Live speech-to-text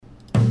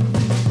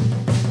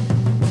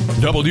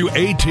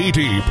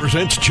WATD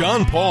presents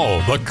John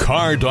Paul, the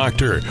Car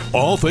Doctor.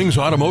 All things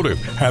automotive.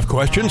 Have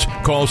questions?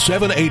 Call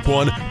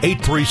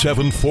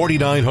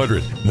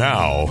 781-837-4900.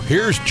 Now,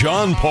 here's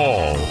John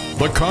Paul,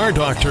 the Car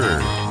Doctor.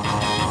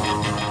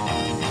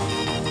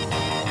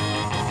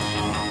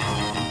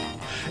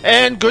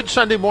 And good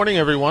Sunday morning,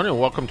 everyone, and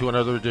welcome to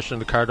another edition of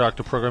the Car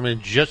Doctor program.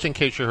 And just in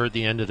case you heard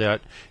the end of that,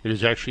 it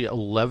is actually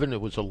 11.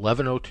 It was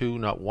 11:02,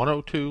 not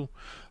 1:02.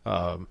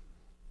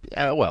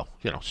 Well,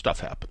 stuff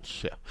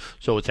happens. Yeah.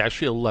 So it's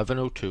actually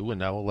 11:02 and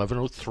now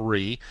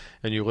 11:03,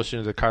 and you're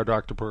listening to the Car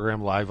Doctor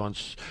program live on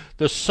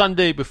the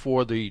Sunday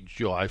before the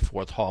July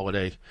 4th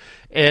holiday.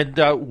 And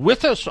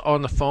with us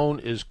on the phone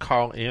is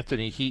Carl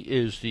Anthony. He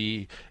is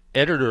the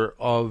editor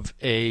of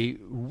a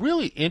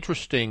really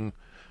interesting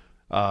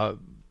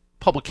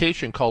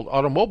publication called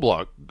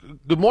Automoblog.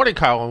 Good morning,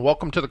 Carl, and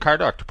welcome to the Car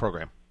Doctor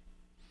program.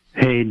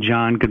 Hey,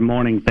 John. Good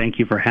morning. Thank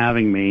you for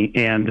having me.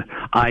 And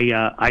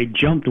I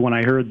jumped when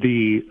I heard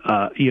the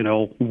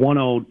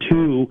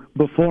 102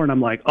 before, and I'm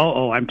like,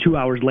 I'm 2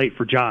 hours late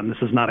for John. This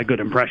is not a good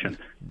impression.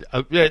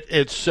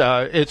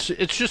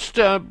 It's just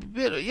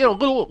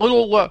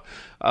little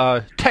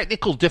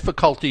technical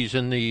difficulties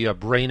in the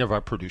brain of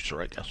our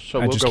producer, I guess.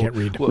 So I just can't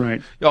read.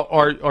 Right.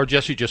 Or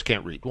Jesse just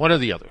can't read. One or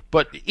the other.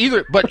 But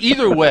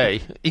either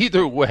way.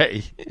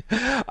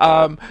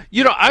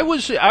 I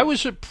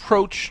was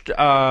approached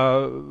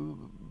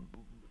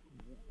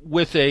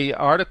with a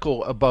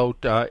article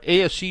about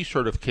ASE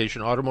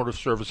certification, Automotive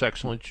Service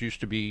Excellence,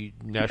 used to be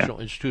National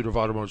Institute of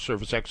Automotive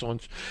Service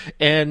Excellence,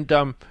 and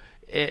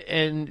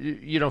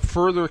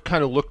further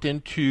kind of looked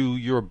into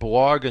your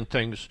blog and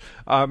things.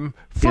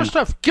 First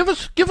off, give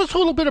us a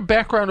little bit of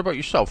background about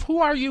yourself. Who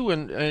are you,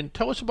 and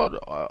tell us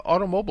about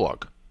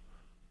Automoblog.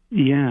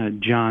 Yeah,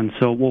 John.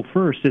 So,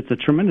 first, it's a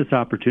tremendous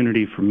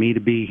opportunity for me to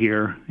be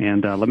here,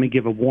 and let me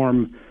give a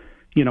warm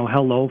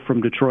hello from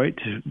Detroit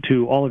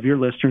to all of your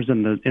listeners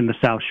in the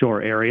South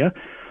Shore area.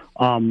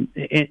 And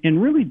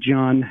really,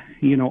 John,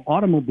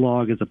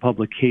 Automoblog as a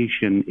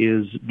publication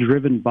is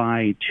driven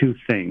by two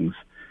things.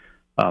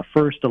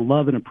 First, a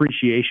love and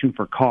appreciation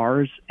for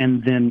cars,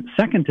 and then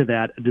second to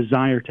that, a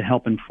desire to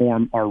help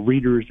inform our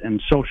readers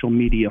and social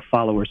media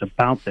followers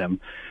about them.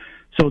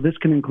 So this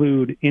can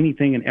include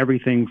anything and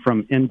everything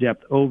from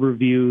in-depth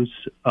overviews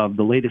of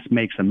the latest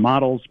makes and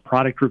models,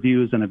 product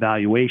reviews and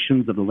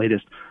evaluations of the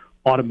latest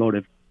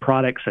automotive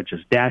products such as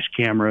dash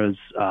cameras,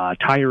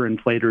 tire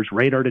inflators,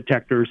 radar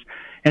detectors,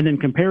 and then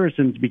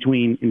comparisons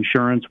between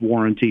insurance,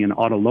 warranty, and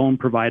auto loan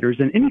providers,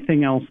 and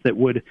anything else that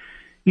would,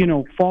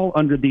 fall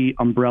under the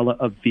umbrella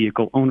of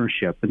vehicle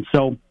ownership. And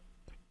so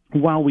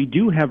while we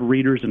do have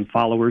readers and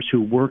followers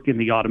who work in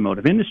the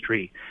automotive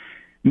industry,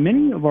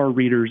 many of our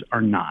readers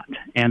are not,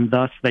 and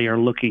thus they are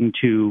looking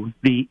to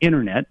the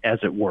internet, as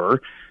it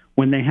were,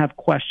 when they have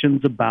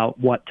questions about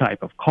what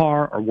type of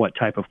car or what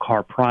type of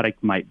car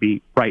product might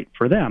be right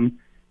for them,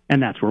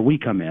 and that's where we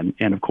come in.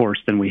 And, of course,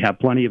 then we have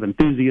plenty of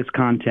enthusiast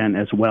content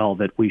as well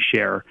that we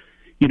share,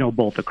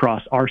 both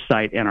across our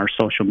site and our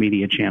social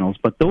media channels.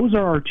 But those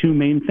are our two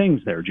main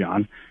things there,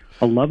 John,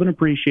 a love and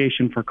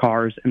appreciation for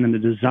cars and then the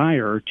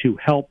desire to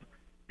help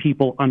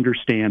people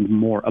understand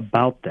more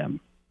about them.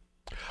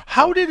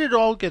 How did it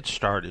all get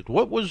started?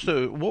 What was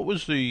the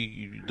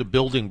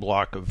building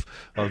block of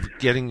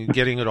getting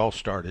it all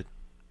started?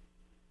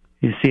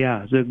 Yes,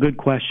 yeah, it's a good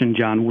question,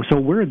 John. So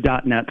we're a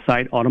 .net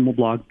site,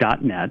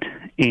 automoblog.net,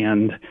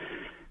 and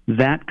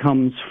that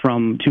comes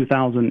from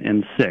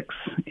 2006.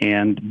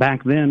 And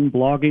back then,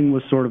 blogging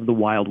was sort of the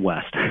Wild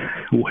West,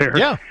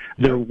 where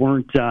there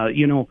weren't,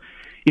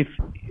 if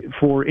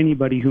for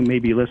anybody who may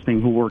be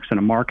listening who works in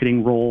a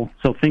marketing role,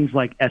 so things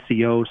like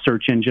SEO,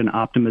 search engine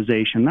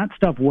optimization, that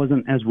stuff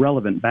wasn't as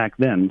relevant back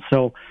then.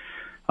 So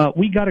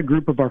we got a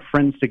group of our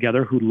friends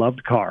together who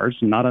loved cars,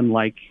 not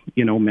unlike,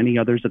 many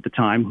others at the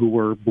time who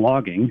were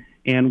blogging,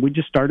 and we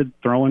just started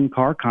throwing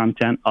car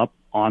content up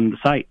on the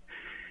site.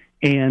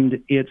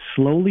 And it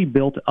slowly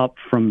built up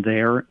from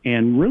there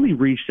and really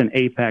reached an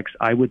apex,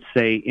 I would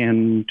say,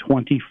 in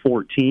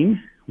 2014,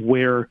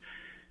 where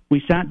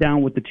we sat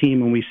down with the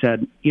team and we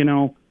said,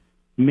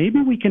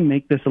 maybe we can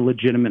make this a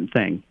legitimate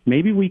thing.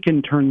 Maybe we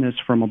can turn this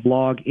from a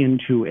blog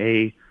into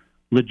a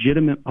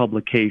legitimate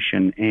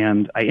publication.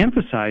 And I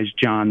emphasize,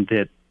 John,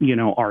 that,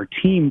 our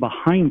team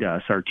behind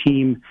us, our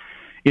team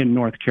in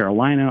North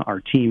Carolina, our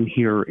team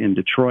here in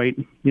Detroit,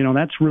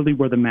 that's really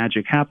where the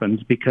magic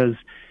happens, because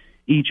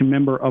each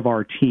member of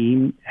our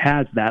team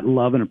has that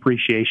love and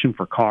appreciation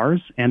for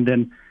cars and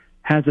then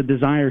has a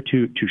desire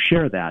to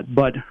share that.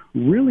 But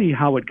really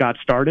how it got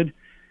started,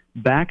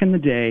 back in the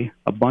day,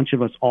 a bunch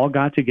of us all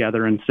got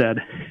together and said,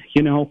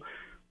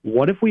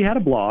 what if we had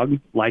a blog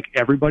like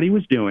everybody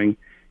was doing,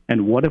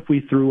 and what if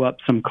we threw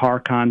up some car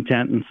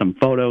content and some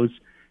photos,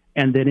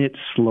 and then it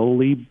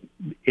slowly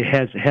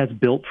has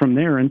built from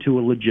there into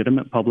a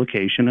legitimate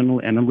publication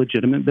and a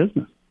legitimate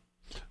business.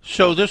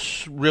 So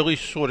this really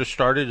sort of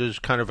started as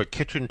kind of a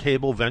kitchen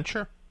table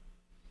venture?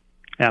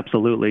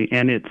 Absolutely,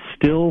 and it's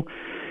still,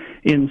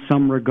 in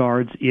some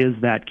regards, is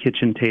that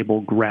kitchen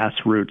table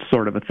grassroots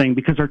sort of a thing,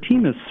 because our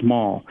team is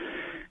small.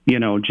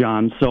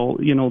 John. So,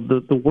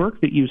 the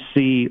work that you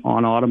see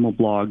on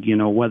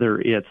Automoblog, whether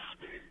it's,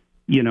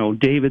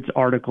 David's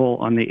article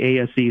on the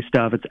ASE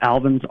stuff, it's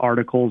Alvin's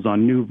articles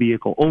on new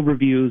vehicle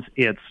overviews,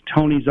 it's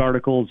Tony's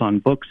articles on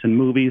books and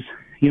movies,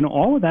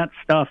 all of that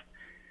stuff.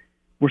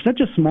 We're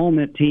such a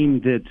small-knit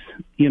team that,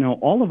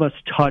 all of us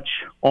touch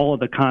all of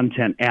the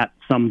content at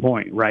some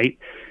point, right?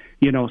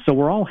 So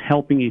we're all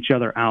helping each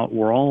other out.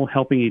 We're all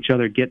helping each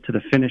other get to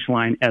the finish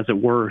line, as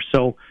it were.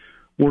 So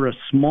we're a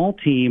small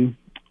team.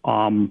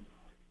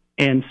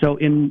 And so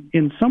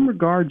in some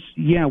regards,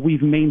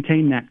 we've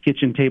maintained that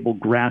kitchen table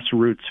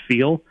grassroots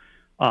feel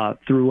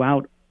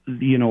throughout,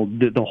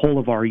 the whole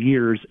of our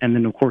years. And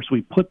then, of course,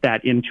 we put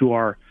that into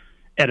our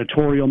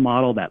editorial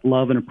model, that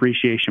love and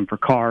appreciation for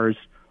cars.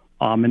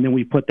 And then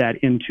we put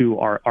that into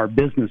our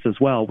business as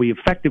well. We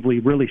effectively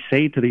really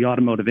say to the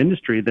automotive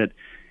industry that,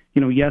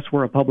 yes,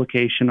 we're a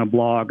publication, a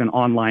blog, an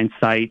online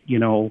site,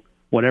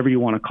 whatever you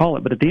want to call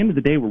it. But at the end of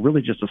the day, we're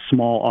really just a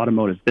small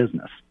automotive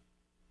business.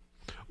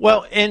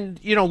 Well, and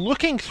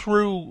looking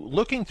through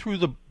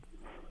the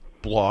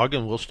blog,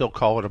 and we'll still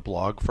call it a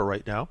blog for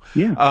right now.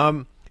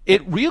 Yeah.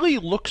 It really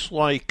looks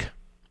like,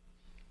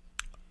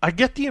 I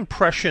get the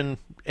impression,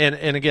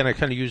 and again, I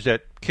kind of use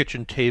that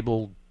kitchen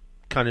table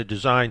kind of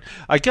design.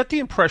 I get the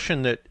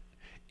impression that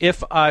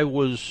if I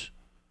was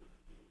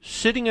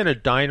sitting in a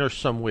diner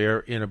somewhere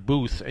in a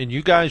booth, and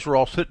you guys were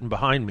all sitting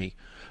behind me,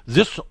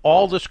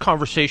 all this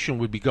conversation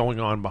would be going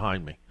on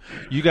behind me.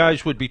 You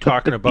guys would be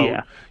talking about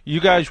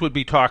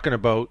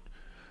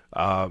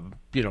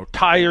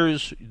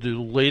tires, the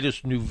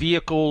latest new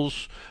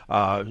vehicles,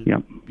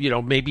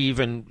 maybe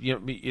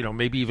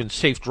even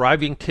safe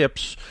driving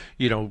tips,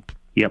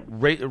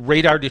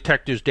 radar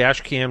detectors,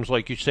 dash cams,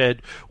 like you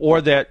said,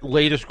 or that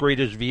latest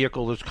greatest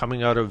vehicle that's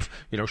coming out of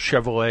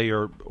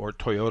Chevrolet or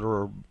Toyota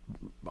or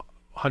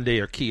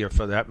Hyundai or Kia,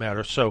 for that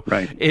matter. So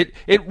right.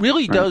 it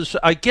really does.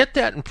 I get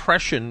that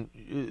impression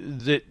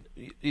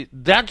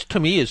that to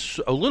me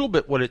is a little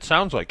bit what it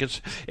sounds like.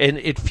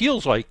 It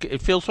feels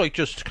like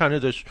just kind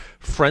of this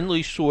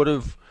friendly sort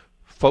of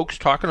folks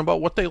talking about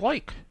what they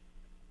like.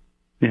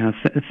 Yeah,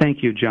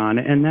 thank you, John.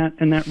 And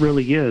that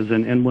really is.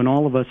 And when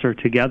all of us are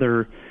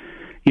together,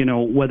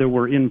 whether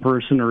we're in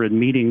person or in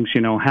meetings,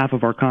 half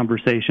of our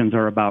conversations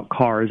are about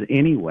cars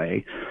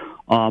anyway.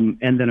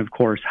 And then, of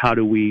course, how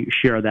do we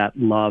share that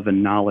love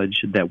and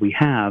knowledge that we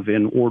have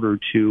in order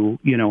to,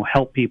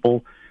 help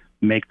people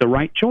make the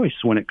right choice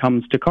when it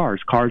comes to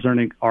cars. Cars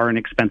are an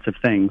expensive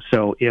thing.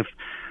 So if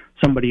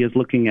somebody is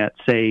looking at,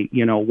 say,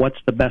 what's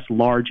the best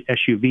large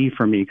SUV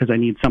for me because I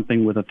need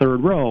something with a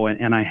third row,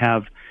 and I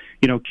have,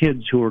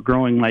 kids who are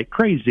growing like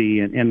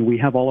crazy, and we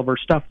have all of our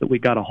stuff that we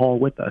got to haul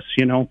with us,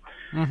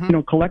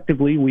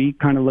 collectively we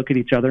kind of look at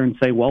each other and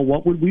say, well,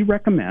 what would we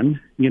recommend?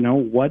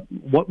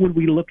 What would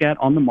we look at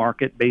on the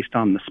market based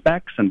on the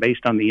specs and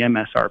based on the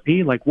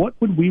MSRP? Like, what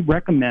would we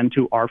recommend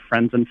to our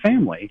friends and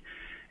family?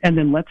 And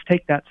then let's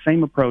take that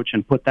same approach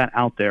and put that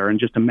out there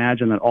and just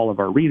imagine that all of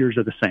our readers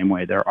are the same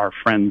way. They're our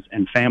friends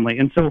and family.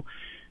 And so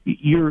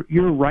you're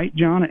right,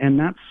 John, and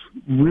that's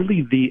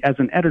really as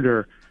an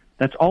editor,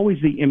 that's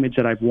always the image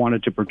that I've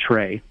wanted to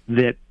portray,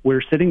 that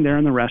we're sitting there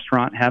in the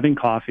restaurant having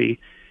coffee,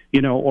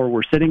 or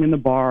we're sitting in the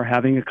bar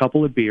having a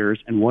couple of beers,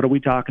 and what are we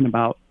talking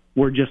about?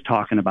 We're just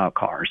talking about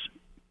cars.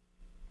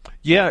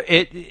 Yeah,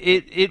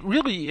 it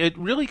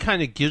really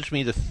kind of gives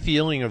me the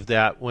feeling of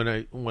that when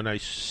I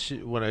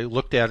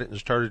looked at it and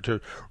started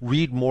to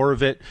read more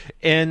of it,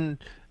 and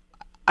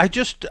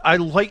I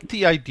like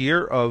the idea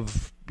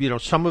of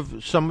some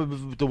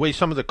of the way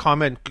some of the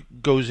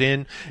comment goes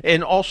in,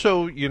 and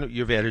also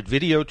you've added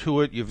video to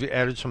it, you've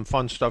added some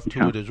fun stuff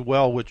to it as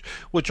well,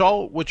 which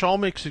all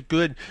makes it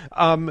good.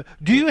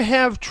 Do you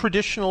have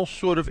traditional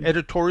sort of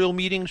editorial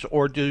meetings,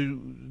 or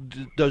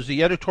does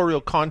the editorial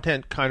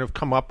content kind of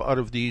come up out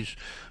of these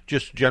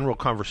just general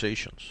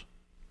conversations?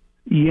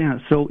 Yeah,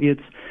 so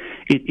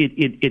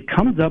it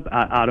comes up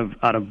out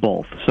of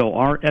both. So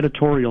our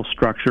editorial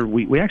structure,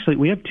 we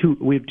have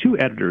two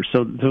editors.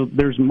 So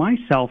there's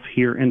myself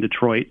here in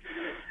Detroit,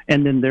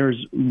 and then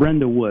there's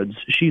Brenda Woods.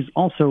 She's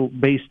also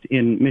based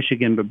in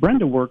Michigan, but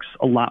Brenda works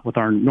a lot with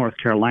our North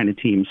Carolina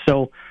team.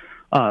 So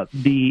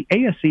the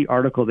ASE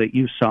article that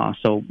you saw,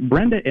 so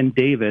Brenda and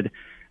David,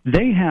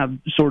 they have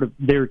sort of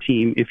their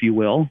team, if you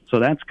will. So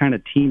that's kind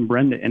of Team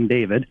Brenda and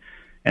David.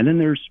 And then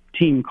there's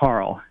Team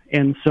Carl.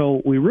 And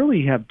so we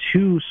really have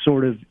two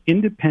sort of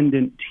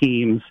independent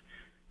teams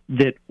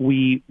that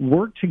we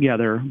work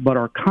together, but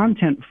our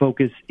content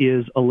focus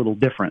is a little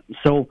different.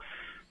 So,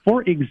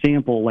 for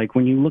example, like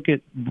when you look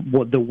at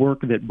what the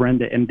work that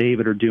Brenda and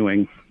David are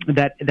doing,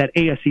 that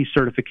ASE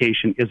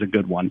certification is a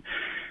good one.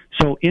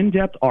 So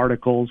in-depth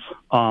articles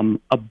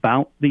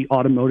about the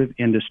automotive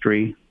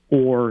industry,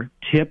 or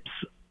tips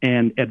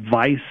and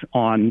advice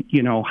on,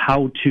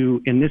 how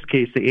to, in this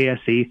case, the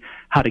ASE,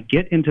 how to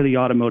get into the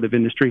automotive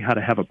industry, how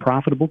to have a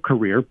profitable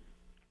career.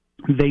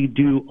 They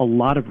do a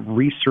lot of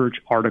research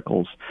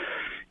articles,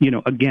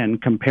 again,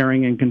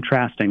 comparing and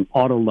contrasting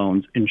auto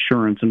loans,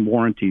 insurance, and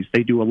warranties.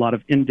 They do a lot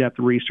of in-depth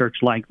research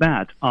like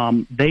that.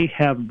 They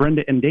have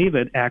Brenda and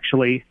David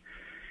actually,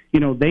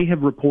 they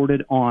have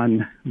reported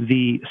on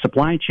the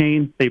supply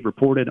chain. They've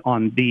reported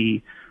on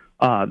the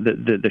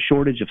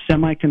shortage of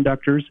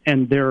semiconductors,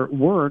 and their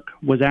work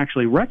was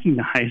actually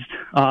recognized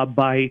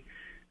by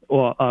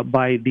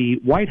the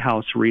White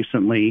House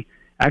recently.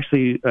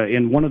 Actually,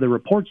 in one of the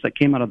reports that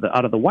came out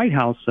of the White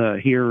House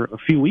here a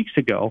few weeks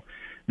ago,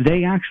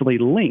 they actually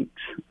linked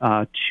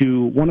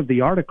to one of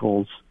the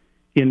articles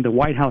in the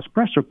White House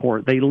press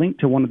report. They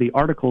linked to one of the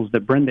articles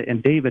that Brenda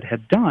and David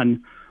had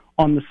done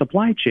on the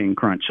supply chain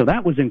crunch. So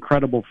that was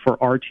incredible for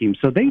our team.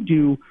 So they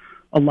do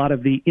a lot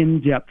of the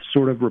in-depth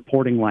sort of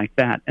reporting like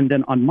that. And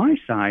then on my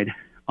side,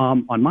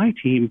 on my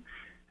team,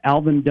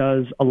 Alvin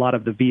does a lot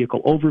of the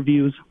vehicle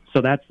overviews.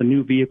 So that's the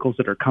new vehicles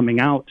that are coming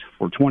out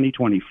for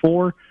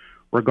 2024,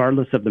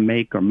 regardless of the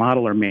make or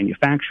model or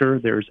manufacturer.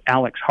 There's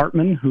Alex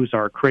Hartman, who's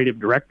our creative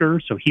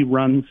director. So he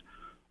runs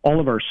all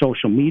of our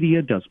social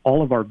media, does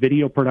all of our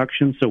video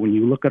production. So when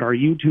you look at our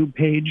YouTube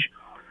page,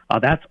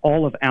 that's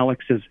all of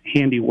Alex's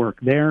handiwork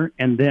there.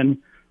 And then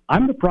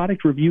I'm the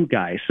product review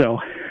guy. So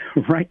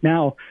right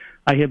now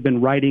I have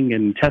been writing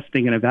and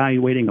testing and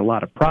evaluating a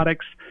lot of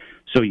products.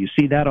 So you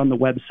see that on the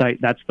website.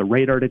 That's the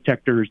radar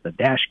detectors, the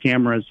dash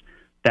cameras,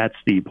 that's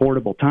the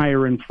portable tire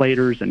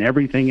inflators and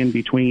everything in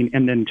between.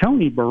 And then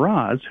Tony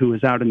Baraz, who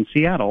is out in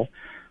Seattle,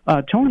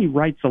 Tony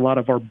writes a lot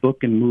of our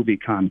book and movie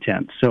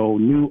content. So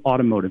new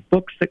automotive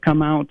books that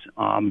come out,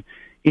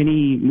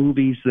 any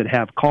movies that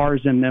have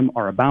cars in them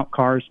are about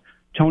cars.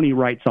 Tony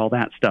writes all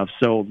that stuff.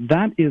 So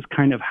that is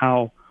kind of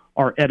how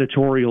our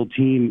editorial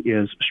team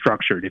is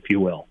structured, if you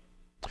will.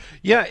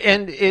 Yeah,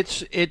 and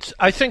it's.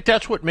 I think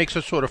that's what makes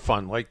it sort of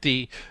fun. Like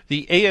the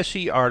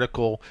ASE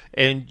article,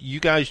 and you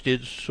guys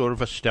did sort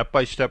of a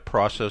step-by-step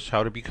process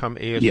how to become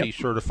ASE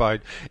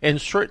certified.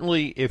 And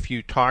certainly, if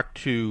you talk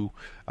to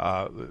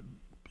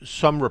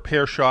some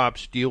repair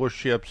shops,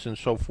 dealerships, and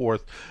so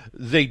forth,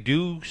 they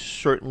do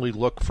certainly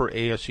look for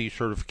ASE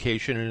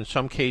certification. And in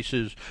some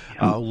cases,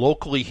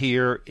 locally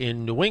here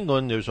in New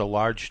England, there's a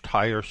large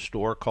tire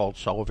store called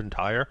Sullivan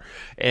Tire,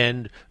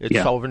 and it's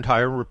Sullivan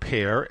Tire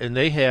Repair. And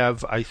they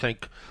have, I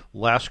think,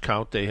 last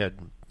count, they had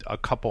a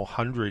couple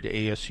hundred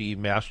ASE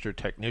master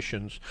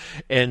technicians,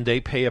 and they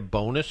pay a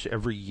bonus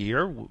every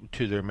year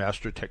to their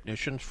master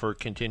technicians for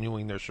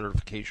continuing their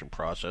certification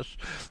process.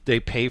 They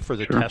pay for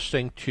the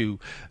testing to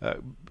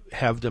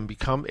have them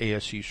become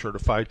ASE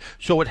certified,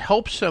 so it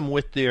helps them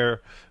with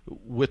their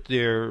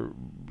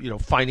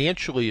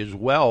financially as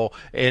well.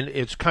 And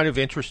it's kind of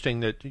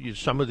interesting that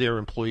some of their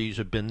employees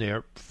have been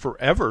there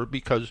forever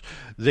because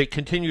they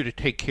continue to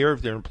take care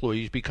of their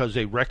employees because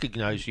they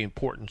recognize the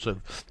importance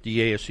of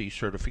the ASE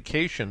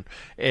certification.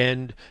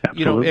 And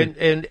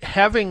and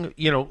having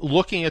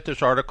looking at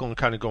this article and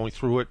kind of going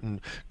through it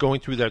and going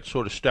through that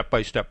sort of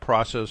step-by-step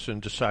process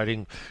and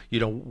deciding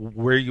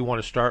where you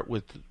want to start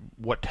with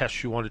what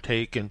tests you want to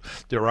take, and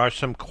there are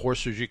some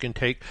courses you can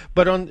take,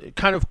 but on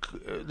kind of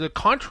the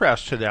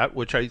contrast to that,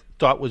 which I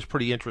thought was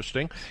pretty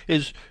interesting,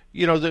 is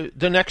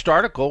the next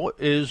article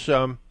is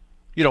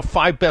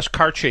 5 best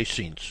car chase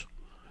scenes.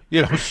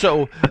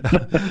 So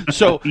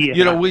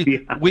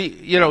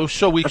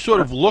we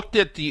sort of looked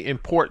at the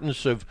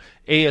importance of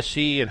ASE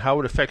and how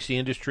it affects the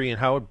industry and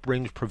how it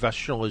brings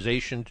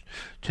professionalization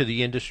to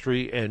the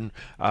industry, and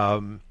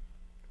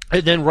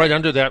then right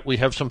under that we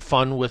have some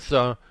fun with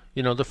the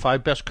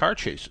 5 best car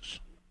chases.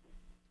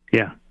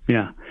 Yeah.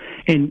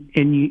 And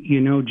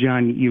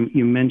John,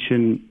 you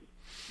mentioned,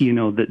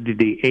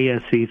 the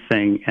ASE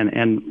thing,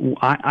 and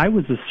I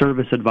was a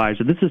service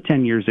advisor. This is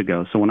 10 years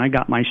ago. So when I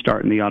got my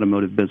start in the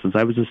automotive business,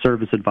 I was a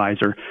service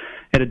advisor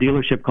at a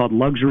dealership called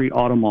Luxury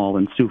Auto Mall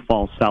in Sioux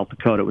Falls, South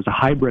Dakota. It was a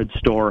hybrid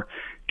store,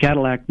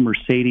 Cadillac,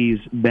 Mercedes,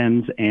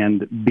 Benz,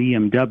 and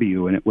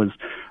BMW, and it was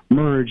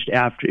merged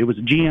after. It was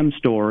a GM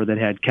store that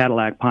had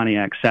Cadillac,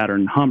 Pontiac,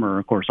 Saturn, Hummer.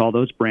 Of course, all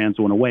those brands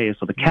went away,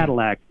 so the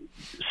Cadillac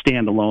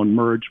standalone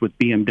merged with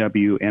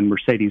BMW and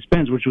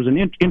Mercedes-Benz, which was an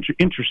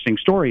interesting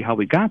story how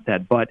we got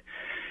that. But,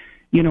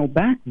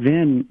 back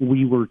then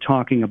we were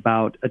talking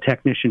about a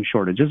technician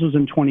shortage. This was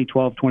in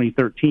 2012,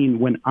 2013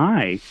 when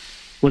I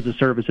was a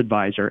service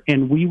advisor,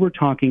 and we were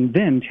talking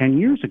then 10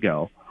 years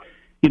ago.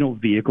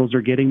 Vehicles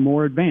are getting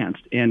more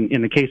advanced. And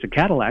in the case of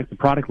Cadillac, the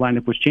product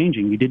lineup was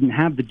changing. You didn't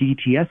have the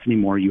DTS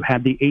anymore. You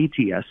had the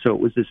ATS. So it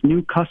was this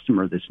new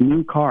customer, this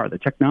new car. The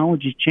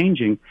technology's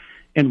changing.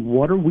 And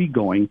what are we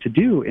going to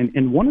do?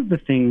 And one of the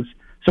things,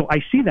 so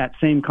I see that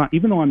same,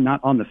 even though I'm not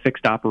on the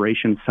fixed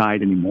operations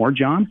side anymore,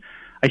 John,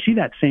 I see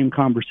that same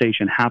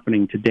conversation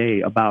happening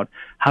today about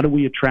how do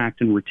we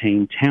attract and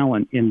retain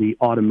talent in the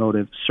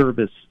automotive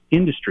service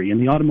industry, in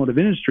the automotive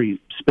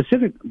industry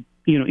specific,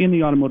 in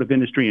the automotive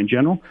industry in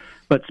general,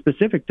 but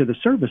specific to the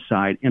service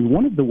side. And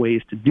one of the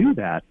ways to do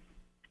that,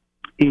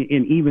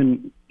 and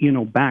even,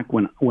 back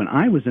when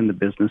I was in the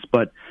business,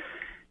 but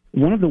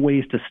one of the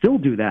ways to still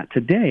do that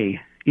today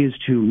is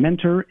to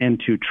mentor and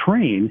to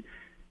train.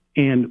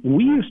 And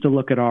we used to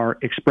look at our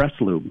express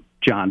lube,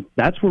 John.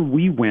 That's where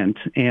we went.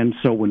 And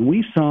so when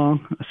we saw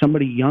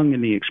somebody young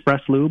in the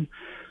express lube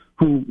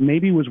who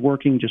maybe was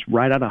working just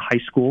right out of high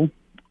school,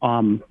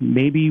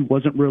 maybe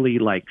wasn't really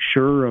like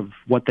sure of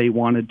what they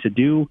wanted to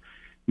do.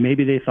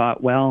 Maybe they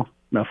thought, well,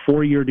 a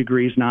 4-year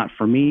degree is not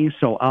for me,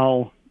 so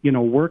I'll,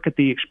 work at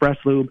the Express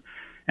Lube,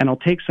 and I'll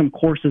take some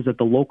courses at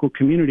the local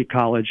community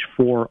college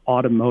for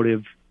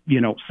automotive,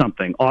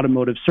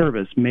 automotive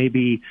service,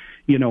 maybe,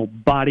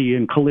 body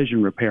and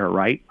collision repair,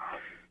 right?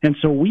 And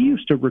so we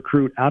used to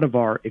recruit out of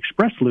our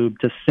Express Lube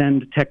to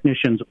send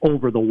technicians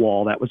over the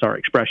wall. That was our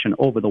expression,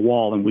 over the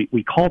wall, and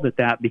we called it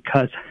that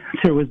because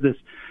there was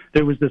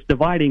this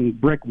dividing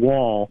brick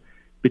wall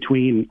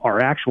between our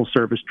actual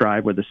service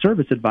drive where the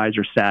service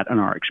advisor sat and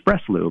our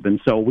Express Lube.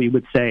 And so we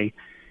would say,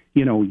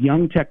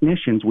 young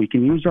technicians, we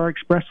can use our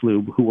Express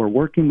Lube who are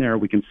working there.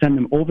 We can send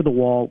them over the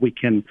wall. We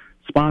can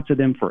sponsor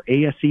them for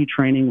ASE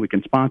training. We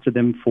can sponsor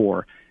them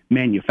for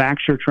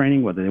manufacturer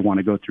training, whether they want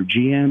to go through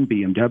GM,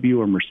 BMW,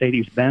 or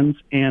Mercedes-Benz.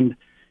 And,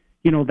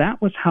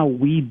 that was how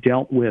we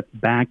dealt with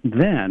back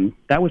then.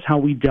 That was how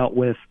we dealt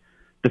with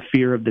the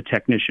fear of the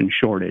technician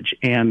shortage.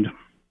 And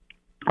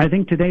I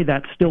think today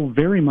that still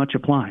very much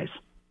applies.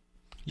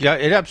 Yeah,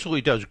 it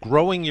absolutely does.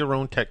 Growing your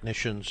own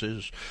technicians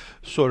is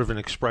sort of an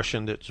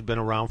expression that's been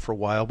around for a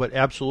while, but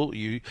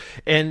absolutely.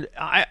 And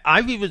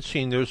I've even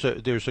seen there's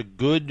a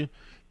good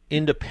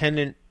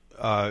independent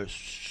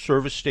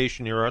service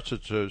station near us.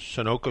 It's a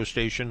Sunoco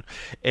station,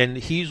 and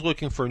he's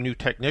looking for a new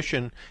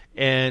technician,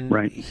 and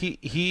right.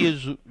 he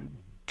is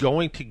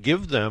going to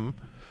give them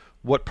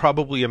what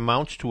probably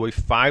amounts to a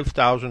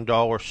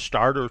 $5,000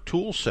 starter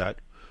tool set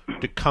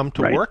to come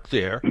to right. work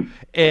there,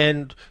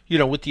 and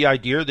with the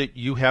idea that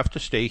you have to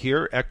stay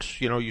here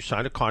X, you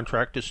sign a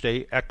contract to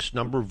stay X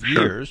number of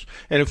years,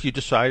 and if you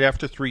decide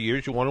after 3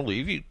 years you want to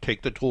leave, you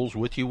take the tools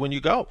with you when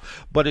you go.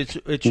 But it's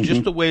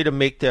just a way to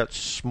make that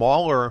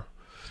smaller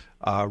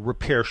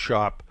repair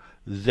shop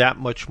that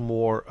much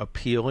more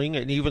appealing.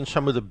 And even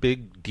some of the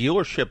big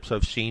dealerships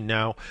I've seen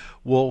now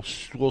will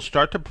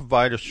start to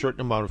provide a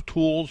certain amount of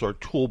tools or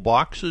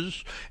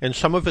toolboxes, and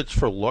some of it's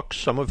for looks,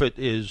 some of it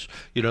is,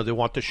 they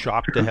want the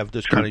shop to have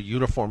this kind of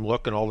uniform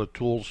look and all the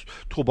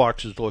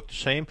toolboxes look the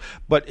same.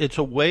 But it's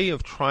a way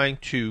of trying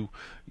to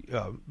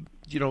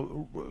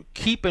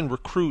keep and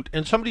recruit.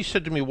 And somebody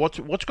said to me, what's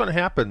going to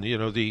happen?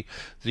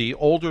 The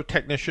older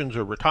technicians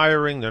are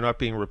retiring. They're not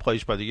being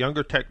replaced by the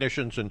younger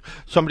technicians. And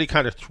somebody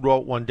kind of threw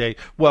out one day,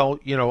 well,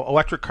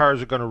 electric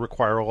cars are going to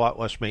require a lot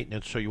less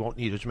maintenance, so you won't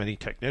need as many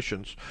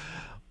technicians.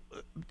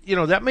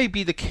 That may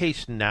be the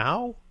case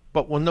now,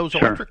 but when those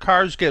electric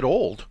cars get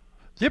old,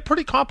 they're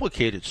pretty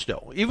complicated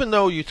still, even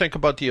though you think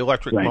about the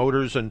electric right.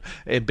 motors and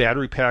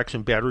battery packs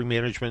and battery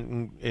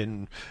management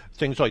and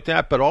things like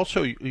that. But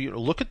also,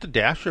 look at the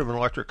dash of an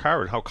electric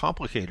car and how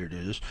complicated it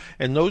is.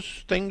 And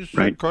those things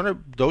right. are going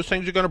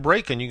to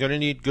break, and you're going to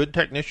need good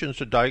technicians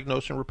to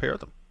diagnose and repair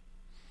them.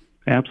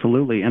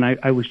 Absolutely. And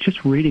I was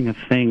just reading a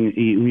thing.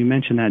 You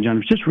mentioned that, John. I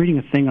was just reading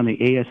a thing on the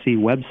ASE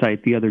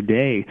website the other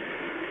day.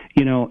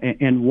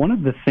 And one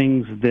of the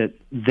things that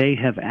they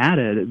have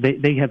added,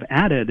 they have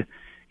added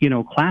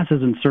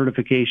classes and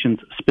certifications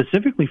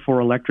specifically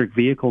for electric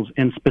vehicles,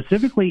 and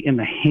specifically in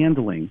the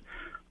handling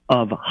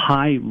of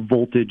high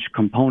voltage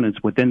components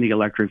within the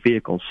electric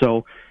vehicles.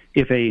 So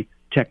if a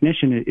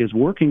technician is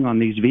working on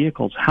these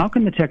vehicles, how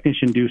can the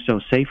technician do so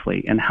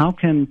safely? And how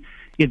can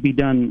it be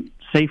done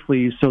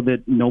safely so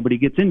that nobody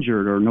gets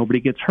injured or nobody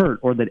gets hurt,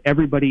 or that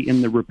everybody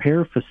in the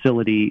repair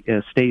facility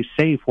stays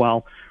safe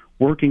while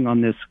working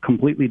on this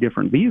completely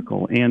different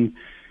vehicle? And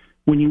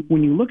when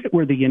you look at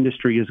where the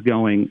industry is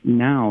going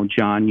now,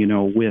 John,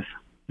 with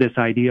this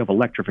idea of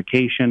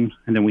electrification,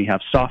 and then we have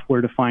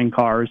software-defined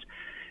cars,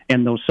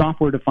 and those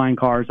software-defined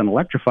cars and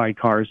electrified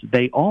cars,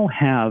 they all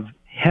have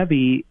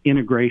heavy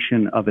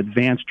integration of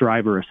advanced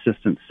driver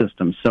assistance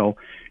systems. So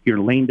your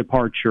lane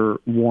departure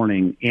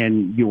warning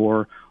and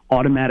your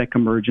automatic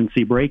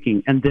emergency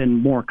braking, and then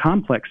more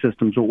complex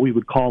systems, what we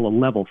would call a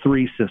level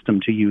 3 system,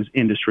 to use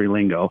industry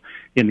lingo,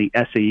 in the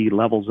SAE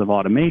levels of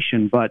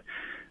automation. But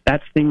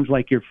that's things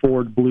like your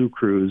Ford Blue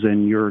Cruise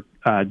and your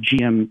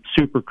GM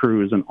Super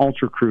Cruise and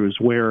Ultra Cruise,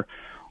 where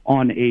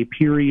on a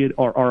period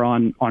or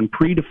on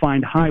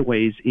predefined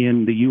highways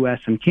in the U.S.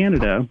 and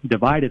Canada,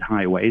 divided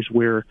highways,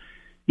 where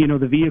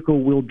the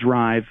vehicle will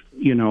drive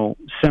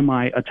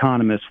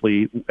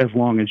semi-autonomously as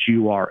long as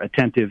you are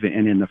attentive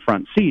and in the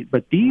front seat.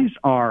 But these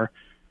are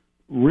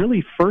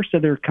really first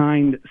of their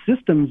kind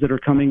systems that are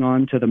coming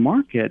onto the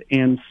market,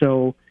 and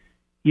so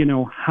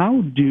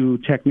how do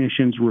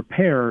technicians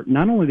repair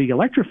not only the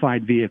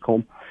electrified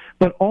vehicle,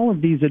 but all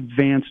of these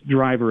advanced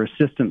driver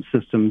assistance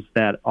systems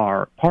that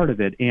are part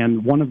of it?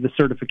 And one of the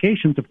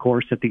certifications, of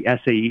course, that the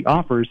SAE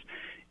offers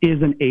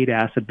is an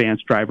ADAS,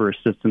 Advanced Driver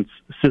Assistance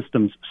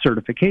Systems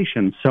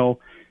certification. So,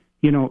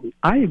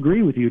 I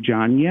agree with you,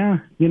 John. Yeah,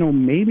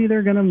 maybe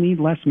they're going to need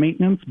less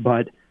maintenance,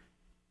 but,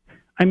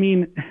 I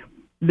mean,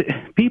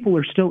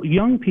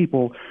 young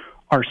people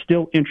are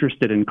still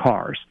interested in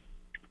cars.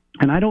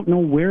 And I don't know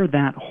where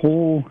that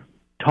whole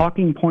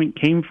talking point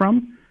came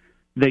from,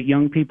 that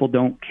young people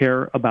don't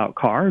care about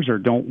cars or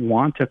don't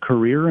want a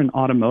career in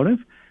automotive.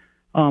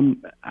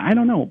 I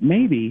don't know,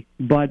 maybe,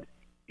 but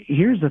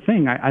here's the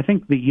thing. I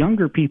think the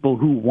younger people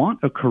who want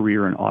a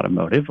career in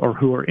automotive or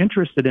who are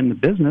interested in the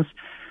business,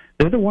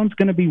 they're the ones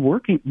going to be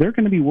working. They're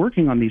going to be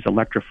working on these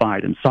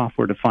electrified and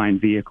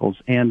software-defined vehicles.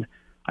 And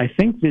I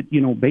think that,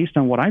 based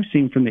on what I've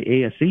seen from the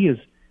ASE, is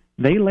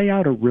they lay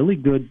out a really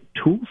good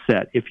tool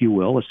set, if you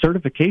will, a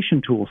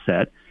certification tool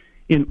set,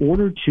 in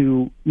order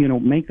to,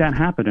 make that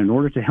happen, in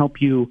order to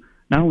help you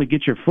not only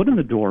get your foot in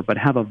the door, but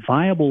have a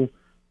viable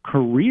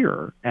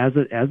career as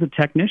a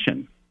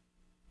technician.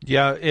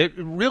 Yeah, it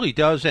really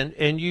does.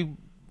 And you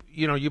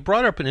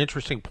brought up an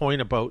interesting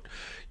point about,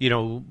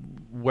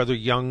 whether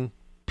young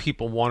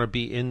people want to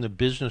be in the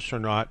business or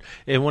not.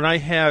 And when I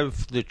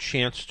have the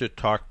chance to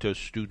talk to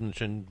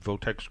students in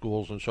Votech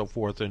schools and so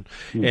forth, and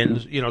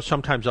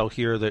sometimes I'll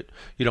hear that,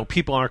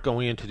 people aren't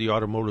going into the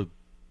automotive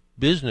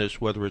business,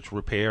 whether it's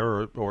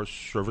repair or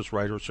service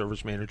writer,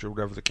 service manager,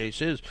 whatever the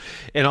case is.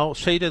 And I'll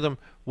say to them,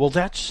 well,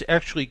 that's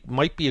actually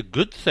might be a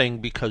good thing,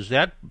 because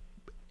that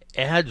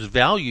adds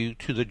value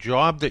to the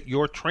job that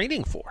you're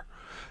training for.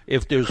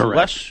 If there's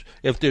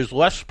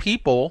less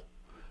people,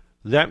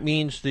 that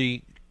means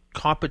the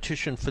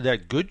competition for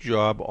that good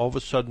job, all of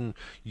a sudden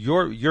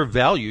your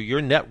value,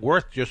 your net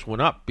worth just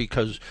went up,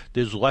 because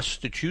there's less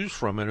to choose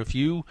from. And if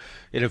you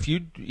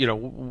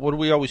what do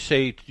we always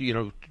say,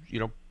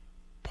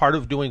 part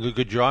of doing a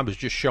good job is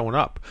just showing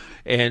up.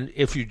 And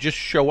if you just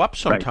show up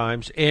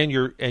sometimes,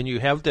 right, and you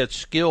have that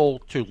skill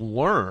to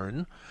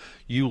learn,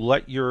 you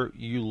let your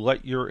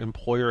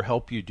employer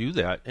help you do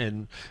that.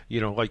 And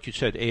like you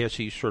said,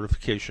 ASE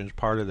certification is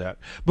part of that.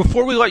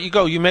 Before we let you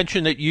go, you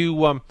mentioned that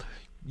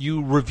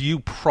you review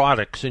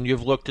products, and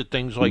you've looked at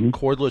things like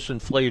cordless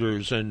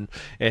inflators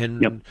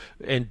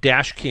and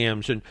dash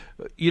cams, and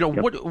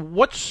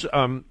what's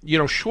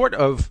short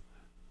of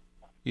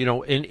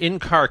an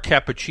in-car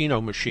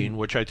cappuccino machine,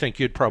 which I think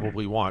you'd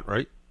probably want,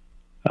 right?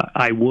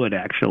 I would,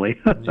 actually.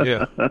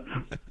 Yeah.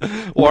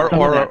 or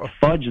that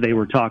fudge they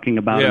were talking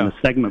about in the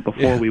segment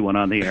before we went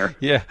on the air.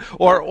 Yeah.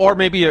 Or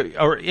maybe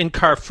or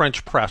in-car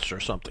French press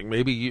or something.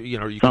 Maybe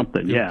you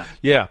something. Could,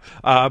 yeah.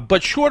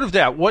 But short of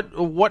that,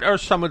 what are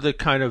some of the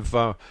kind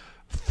of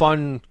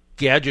fun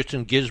gadgets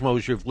and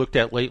gizmos you've looked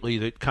at lately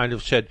that kind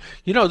of said,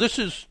 this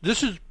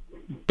is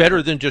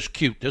better than just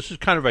cute. This is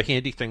kind of a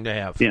handy thing to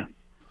have. Yeah.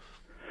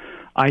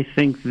 I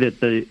think that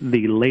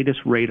the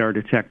latest radar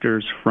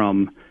detectors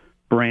from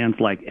brands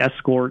like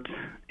Escort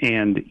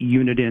and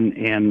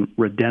Uniden and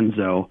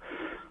Redenzo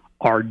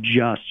are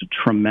just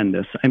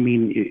tremendous. I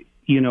mean,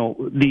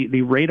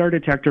 the radar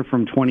detector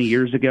from 20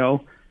 years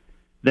ago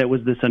that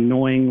was this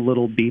annoying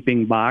little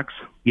beeping box,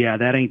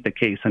 that ain't the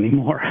case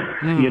anymore.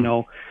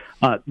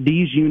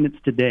 These units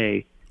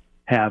today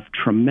have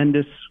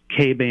tremendous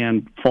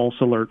K-band false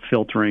alert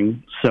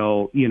filtering.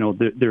 So,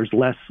 there's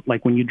less,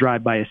 like when you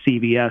drive by a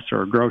CVS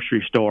or a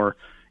grocery store,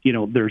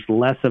 there's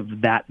less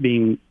of that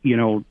being,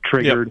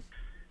 triggered. Yep.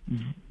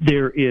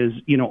 There is,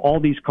 all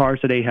these cars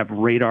today have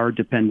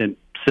radar-dependent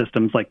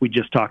systems, like we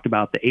just talked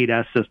about, the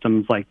ADAS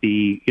systems, like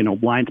the,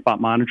 blind spot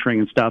monitoring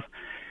and stuff.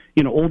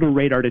 Older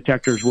radar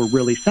detectors were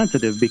really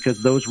sensitive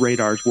because those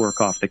radars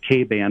work off the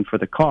K-band for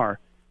the car.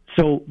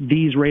 So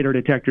these radar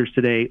detectors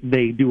today,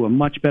 they do a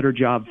much better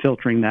job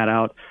filtering that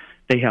out.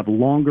 They have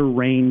longer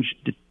range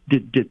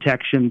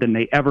detection than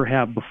they ever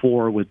have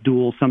before, with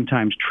dual,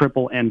 sometimes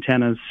triple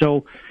antennas.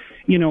 So,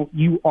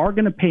 you are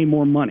going to pay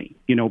more money.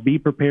 Be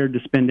prepared to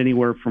spend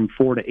anywhere from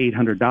 $400 to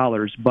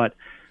 $800. But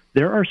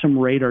there are some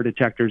radar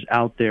detectors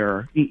out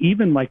there,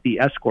 even like the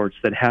Escorts,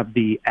 that have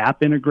the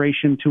app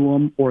integration to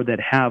them, or that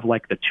have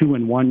like the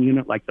 2-in-1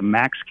 unit, like the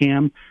Max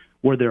Cam,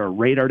 where they're a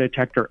radar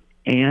detector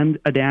and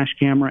a dash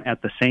camera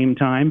at the same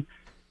time.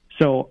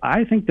 So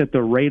I think that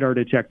the radar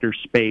detector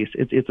space,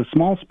 it's a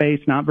small space,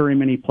 not very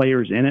many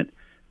players in it.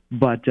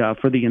 But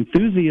for the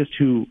enthusiasts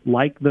who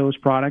like those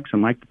products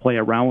and like to play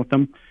around with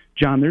them,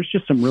 John, there's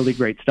just some really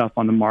great stuff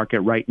on the market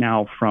right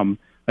now from,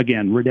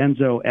 again,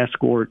 Redenzo,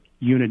 Escort,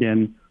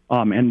 Uniden,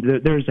 and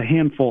there's a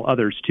handful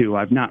others too.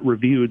 I've not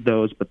reviewed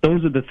those, but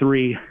those are the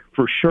three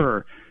for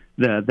sure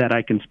that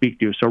I can speak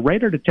to. So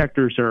radar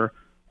detectors are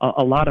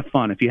a lot of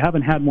fun. If you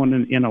haven't had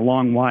one in a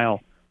long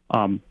while,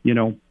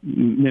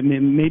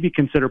 maybe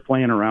consider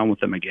playing around with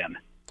them again.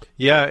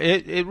 Yeah,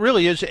 it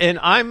really is, and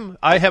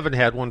I haven't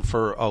had one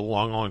for a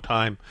long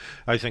time.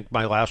 I think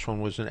my last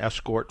one was an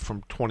Escort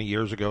from 20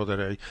 years ago that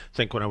I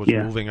think when I was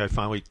moving I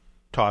finally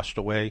tossed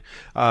away.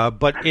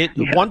 But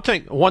one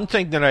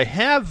thing that I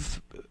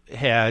have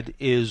had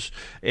is,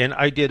 and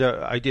I did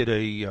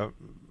a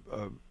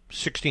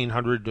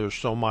 1,600 or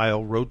so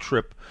mile road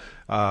trip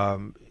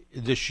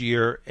this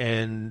year,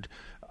 and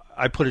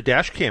I put a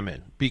dash cam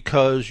in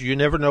because you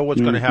never know what's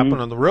going to happen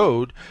on the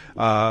road.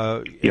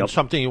 It's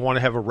something you want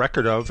to have a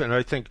record of, and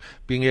I think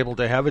being able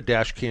to have a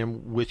dash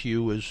cam with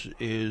you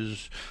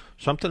is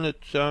something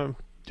that's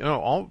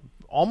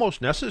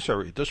almost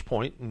necessary at this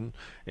point.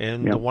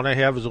 And the one I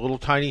have is a little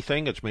tiny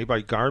thing. It's made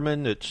by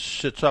Garmin. It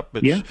sits up.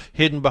 It's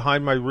hidden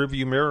behind my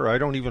rearview mirror. I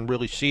don't even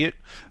really see it.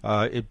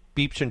 It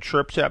beeps and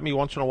chirps at me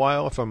once in a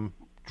while if I'm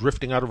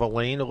drifting out of a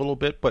lane a little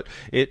bit, but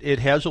it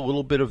has a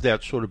little bit of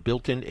that sort of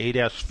built-in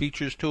ADAS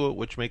features to it,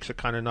 which makes it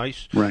kind of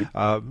nice. Right.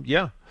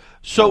 Yeah.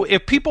 So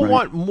if people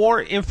want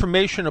more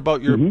information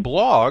about your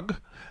blog,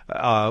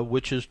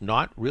 which is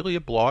not really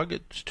a blog,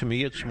 to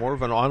me it's more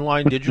of an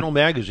online digital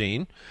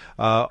magazine,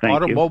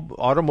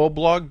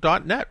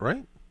 automoblog.net,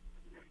 right?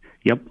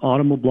 Yep,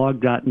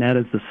 automoblog.net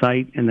is the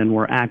site, and then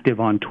we're active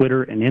on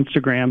Twitter and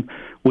Instagram.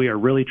 We are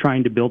really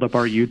trying to build up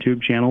our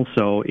YouTube channel,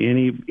 so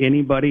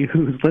anybody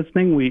who's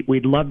listening,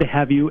 we'd love to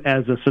have you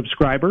as a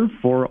subscriber.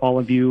 For all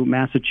of you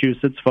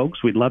Massachusetts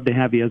folks, we'd love to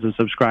have you as a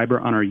subscriber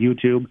on our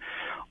YouTube.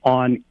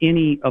 On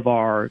any of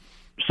our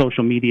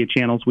social media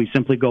channels, we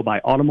simply go by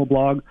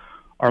Automoblog.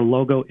 Our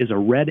logo is a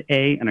red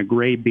A and a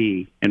gray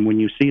B, and when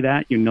you see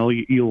that,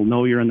 you'll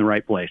know you're in the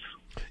right place.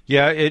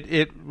 Yeah,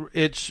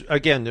 it's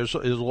again. There's a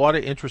lot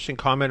of interesting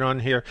comment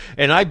on here,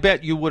 and I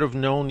bet you would have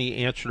known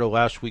the answer to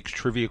last week's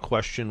trivia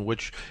question,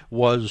 which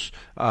was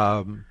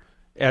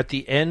at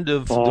the end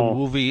of the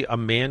movie A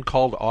Man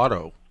Called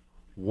Otto,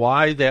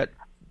 why that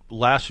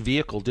last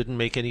vehicle didn't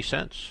make any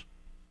sense,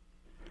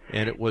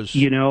 and it was.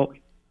 I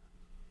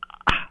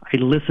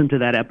listened to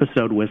that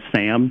episode with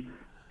Sam,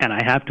 and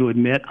I have to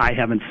admit I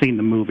haven't seen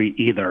the movie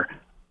either.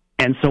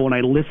 And so when I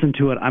listen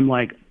to it, I'm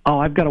like, oh,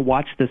 I've got to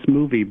watch this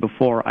movie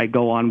before I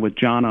go on with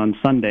John on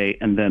Sunday,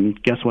 and then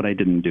guess what I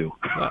didn't do?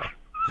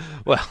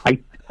 Well, I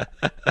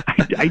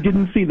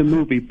didn't see the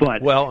movie,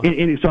 but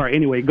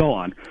anyway, go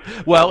on.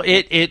 Well,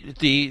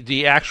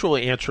 the actual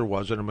answer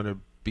was, and I'm going to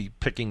be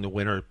picking the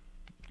winner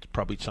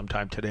probably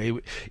sometime today,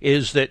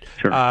 is that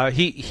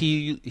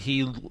he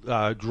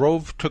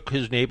took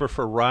his neighbor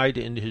for a ride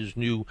in his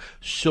new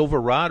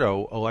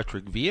Silverado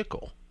electric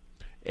vehicle,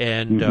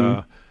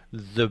 and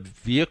the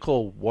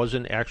vehicle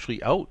wasn't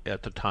actually out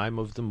at the time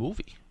of the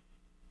movie.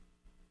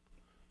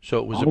 So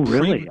it was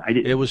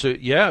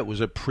it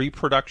was a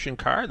pre-production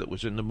car that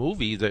was in the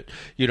movie that,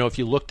 if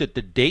you looked at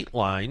the date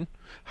line,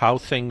 how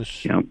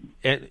things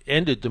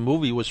ended, the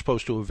movie was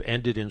supposed to have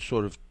ended in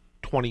sort of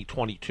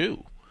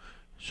 2022.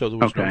 So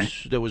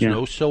there was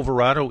no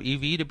Silverado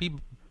EV to be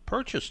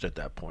purchased at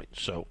that point.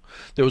 So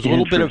there was a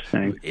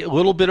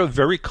little bit of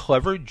very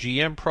clever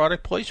GM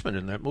product placement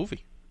in that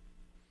movie.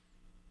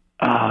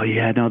 Oh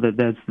yeah, no,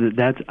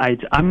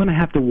 I'm going to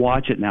have to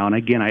watch it now. And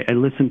again, I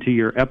listened to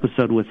your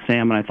episode with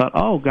Sam, and I thought,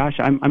 oh gosh,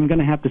 I'm going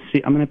to have to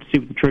see. I'm going to have to see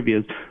what the trivia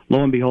is.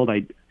 Lo and behold,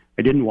 I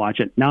didn't watch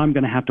it. Now I'm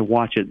going to have to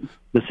watch it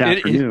this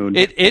afternoon.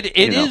 It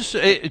is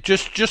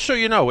just so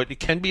you know, it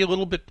can be a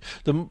little bit.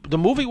 The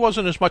movie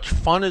wasn't as much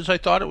fun as I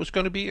thought it was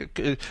going to be.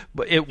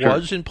 It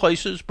was in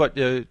places, but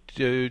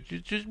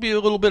just be a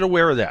little bit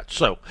aware of that.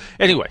 So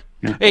anyway.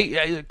 Yeah.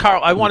 Hey,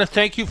 Carl, I want to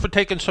thank you for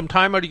taking some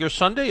time out of your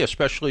Sunday,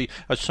 especially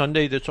a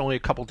Sunday that's only a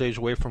couple days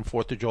away from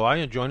 4th of July,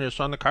 and joining us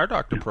on the Car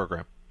Doctor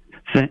program.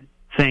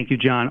 Thank you,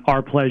 John.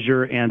 Our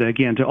pleasure. And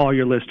again, to all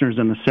your listeners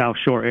in the South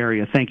Shore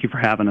area, thank you for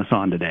having us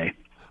on today.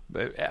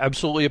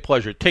 Absolutely a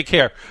pleasure. Take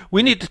care.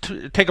 We need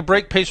to take a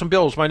break, pay some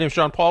bills. My name is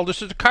John Paul.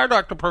 This is the Car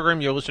Doctor program.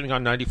 You're listening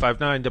on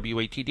 95.9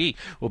 WATD.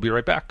 We'll be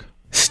right back.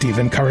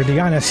 Stephen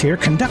Karadianis here,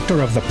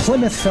 conductor of the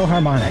Plymouth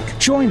Philharmonic.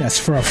 Join us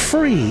for a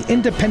free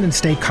Independence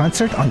Day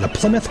concert on the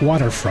Plymouth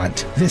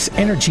waterfront. This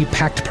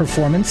energy-packed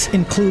performance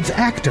includes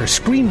actor,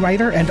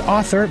 screenwriter, and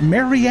author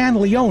Marianne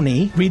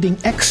Leone reading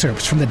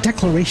excerpts from the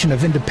Declaration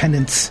of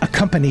Independence,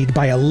 accompanied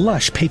by a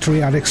lush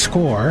patriotic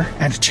score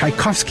and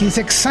Tchaikovsky's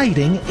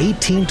exciting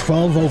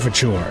 1812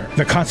 overture.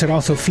 The concert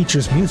also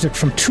features music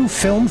from two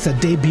films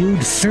that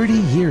debuted 30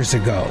 years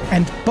ago,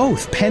 and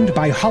both penned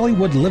by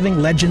Hollywood living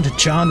legend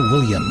John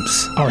Williams.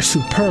 Our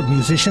superb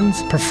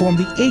musicians perform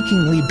the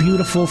achingly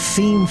beautiful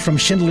theme from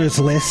Schindler's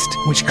List,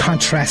 which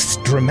contrasts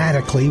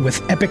dramatically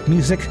with epic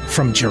music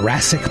from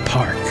Jurassic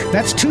Park.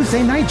 That's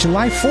Tuesday night,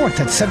 July 4th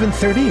at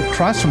 7:30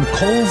 across from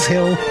Coles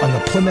Hill on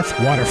the Plymouth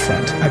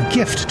waterfront. A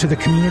gift to the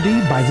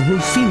community by the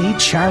Ruffini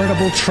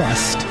Charitable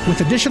Trust, with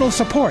additional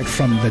support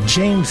from the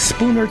James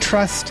Spooner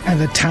Trust and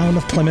the Town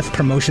of Plymouth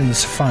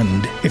Promotions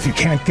Fund. If you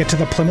can't get to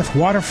the Plymouth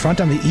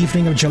waterfront on the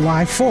evening of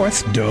July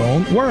 4th,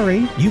 don't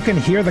worry. You can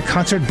hear the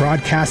concert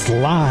broadcast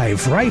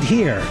live right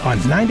here on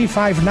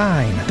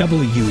 95.9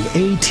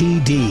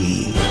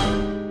 WATD.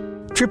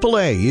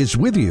 AAA is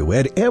with you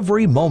at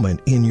every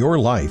moment in your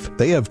life.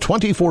 They have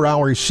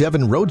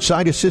 24/7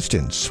 roadside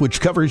assistance,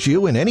 which covers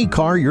you in any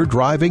car you're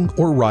driving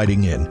or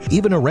riding in,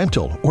 even a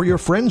rental or your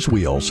friend's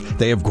wheels.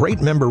 They have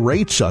great member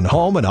rates on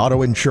home and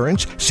auto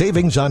insurance,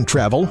 savings on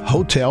travel,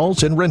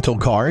 hotels, and rental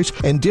cars,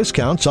 and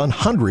discounts on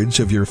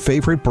hundreds of your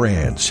favorite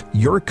brands.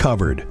 You're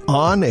covered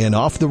on and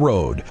off the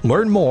road.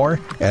 Learn more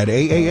at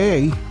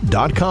aaa.com/join.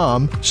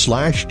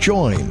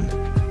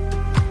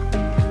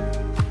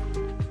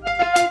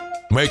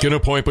 Make an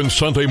appointment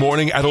Sunday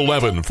morning at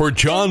 11 for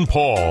John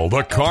Paul,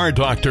 the Car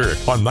Doctor,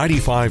 on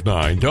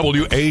 95.9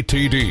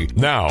 WATD.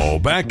 Now,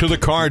 back to the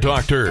Car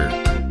Doctor.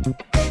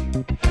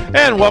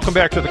 And welcome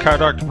back to the Car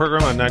Doctor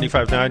program on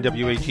 95.9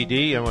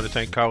 WATD. I want to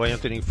thank Carl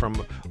Anthony from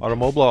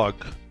Automoblog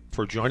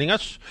for joining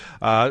us.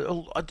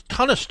 A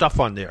ton of stuff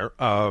on there,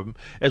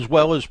 as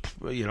well as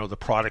the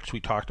products we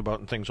talked about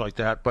and things like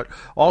that. But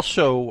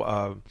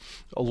also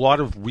a lot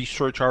of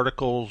research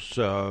articles,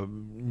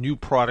 new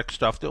product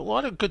stuff. There's a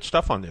lot of good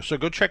stuff on there. So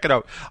go check it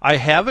out. I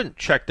haven't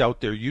checked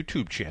out their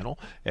YouTube channel,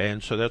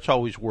 and so that's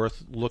always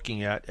worth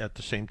looking at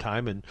the same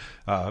time. And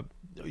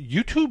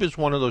YouTube is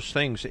one of those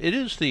things. It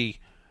is the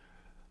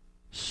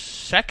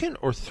second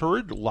or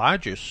third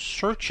largest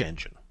search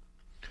engine.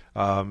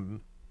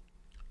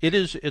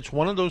 It's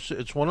one of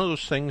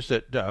those things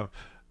that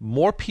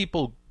more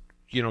people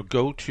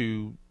go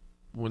to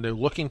when they're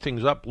looking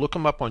things up, look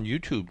them up on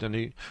YouTube than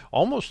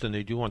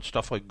they do on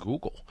stuff like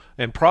Google,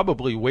 and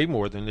probably way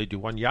more than they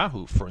do on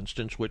Yahoo, for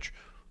instance, which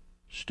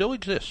still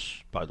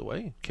exists, by the way,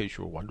 in case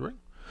you were wondering.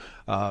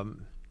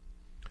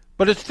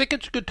 But I think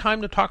it's a good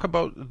time to talk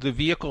about the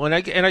vehicle, and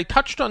I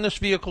touched on this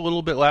vehicle a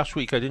little bit last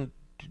week. I didn't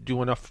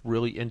do enough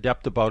really in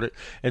depth about it,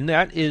 and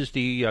that is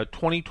the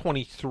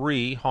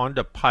 2023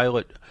 Honda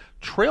Pilot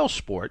Trail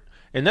Sport,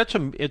 and it's a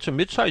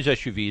midsize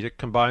SUV that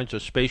combines a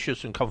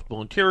spacious and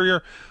comfortable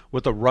interior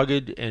with a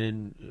rugged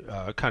and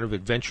kind of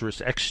adventurous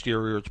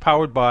exterior. It's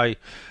powered by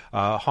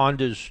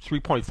Honda's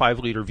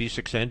 3.5-liter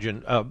V6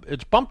 engine.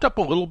 It's bumped up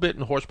a little bit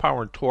in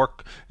horsepower and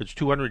torque. It's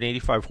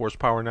 285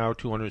 horsepower now,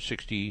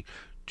 262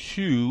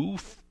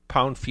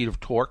 pound-feet of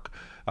torque,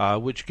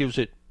 which gives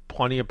it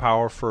plenty of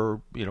power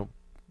for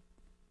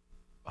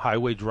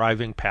highway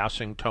driving,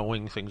 passing,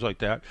 towing, things like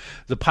that.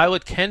 The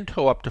Pilot can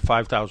tow up to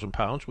 5,000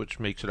 pounds, which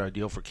makes it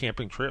ideal for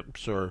camping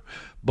trips or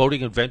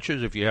boating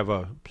adventures. If you have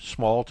a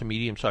small to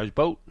medium-sized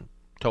boat,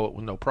 tow it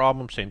with no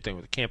problem. Same thing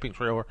with a camping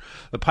trailer.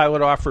 The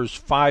Pilot offers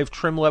 5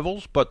 trim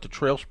levels, but the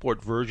Trail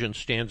Sport version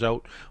stands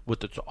out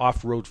with its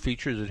off-road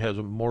features. It has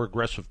more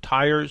aggressive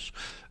tires,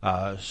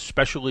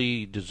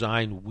 specially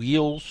designed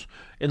wheels,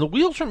 and the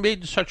wheels are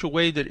made in such a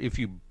way that if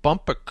you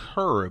bump a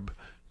curb,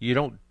 you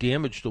don't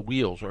damage the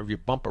wheels, or if you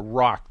bump a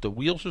rock, the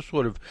wheels are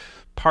sort of,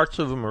 parts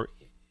of them are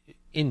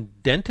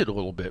indented a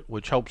little bit,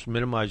 which helps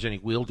minimize any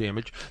wheel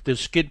damage.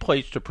 There's skid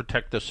plates to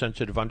protect the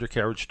sensitive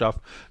undercarriage stuff.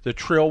 The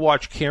Trail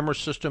Watch camera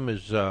system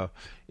is a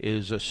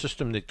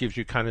system that gives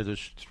you kind of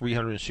this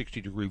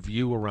 360-degree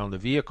view around the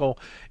vehicle.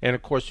 And,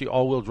 of course, the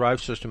all-wheel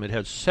drive system, it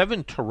has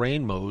 7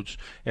 terrain modes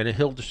and a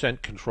hill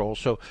descent control.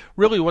 So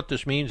really what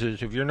this means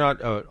is if you're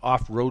not an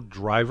off-road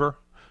driver,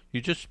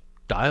 you just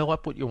dial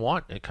up what you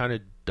want. It kind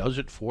of does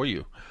it for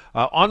you.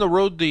 On the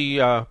road,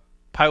 the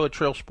Pilot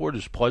Trail Sport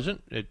is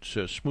pleasant. It's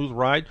a smooth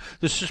ride.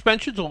 The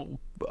suspension's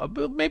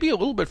maybe a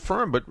little bit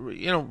firm, but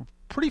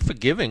pretty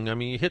forgiving. I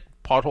mean, you hit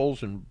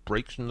potholes and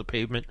breaks in the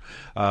pavement.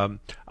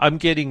 I'm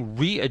getting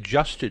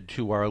readjusted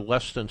to our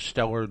less than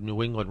stellar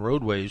New England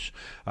roadways.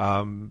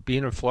 Being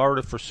in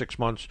Florida for 6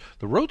 months,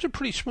 the roads are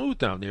pretty smooth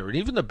down there, and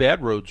even the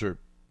bad roads are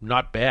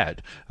not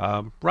bad.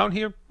 Around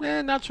here,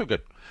 not so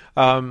good.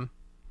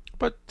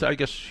 But I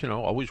guess,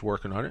 always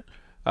working on it.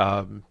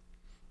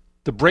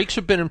 The brakes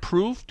have been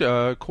improved,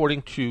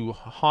 according to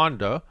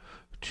Honda,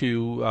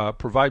 to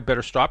provide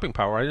better stopping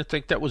power. I didn't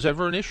think that was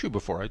ever an issue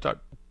before. I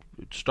thought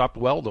it stopped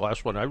well, the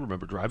last one I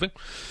remember driving.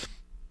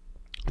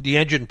 The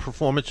engine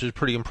performance is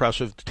pretty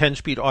impressive. The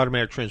 10-speed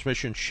automatic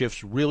transmission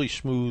shifts really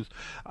smooth.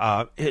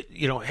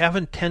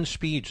 Having 10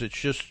 speeds, it's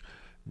just,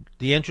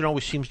 the engine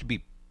always seems to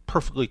be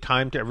perfectly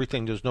timed to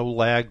everything. There's no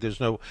lag. There's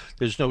no.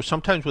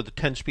 Sometimes with the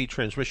 10-speed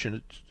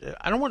transmission,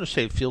 I don't want to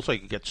say it feels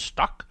like it gets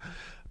stuck,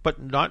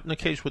 but not in the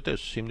case with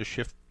this. It seemed to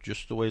shift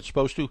just the way it's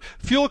supposed to.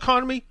 Fuel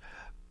economy,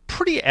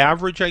 pretty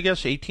average, I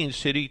guess. 18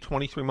 city,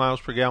 23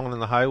 miles per gallon on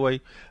the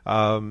highway.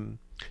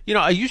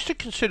 I used to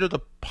consider the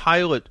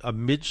Pilot a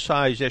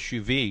mid-size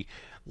SUV.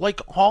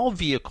 Like all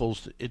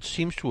vehicles, it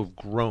seems to have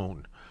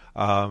grown.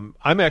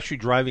 I'm actually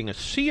driving a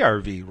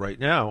CR-V right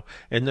now,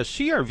 and the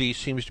CR-V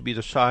seems to be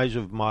the size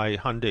of my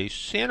Hyundai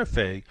Santa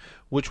Fe,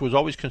 which was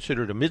always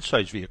considered a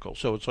mid-size vehicle.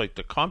 So it's like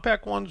the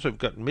compact ones have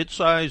gotten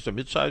mid-size, the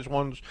mid-size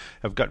ones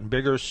have gotten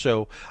bigger.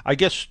 So I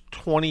guess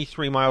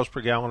 23 miles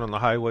per gallon on the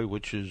highway,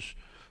 which is,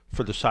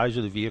 for the size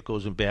of the vehicle,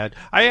 isn't bad.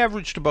 I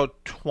averaged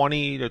about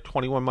 20 to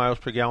 21 miles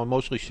per gallon,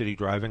 mostly city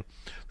driving.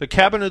 The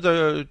cabin of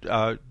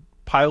the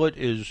Pilot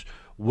is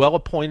well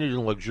appointed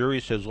and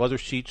luxurious, has leather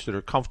seats that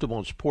are comfortable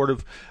and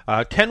supportive,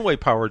 10-way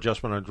power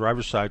adjustment on the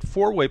driver's side,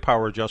 4-way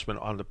power adjustment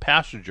on the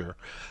passenger,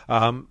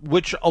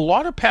 which a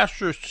lot of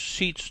passenger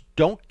seats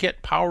don't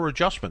get power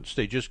adjustments.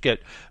 They just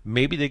get,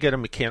 maybe they get a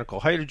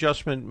mechanical height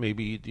adjustment,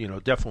 maybe,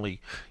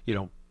 definitely,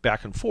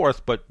 back and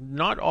forth, but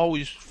not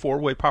always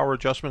 4-way power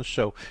adjustments.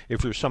 So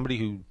if you're somebody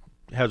who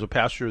has a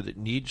passenger that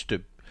needs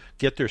to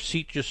get their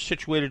seat just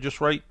situated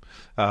just right,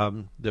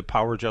 the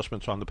power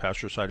adjustments on the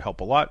passenger side help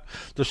a lot.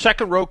 The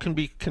second row can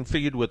be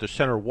configured with a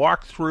center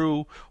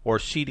walk-through or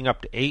seating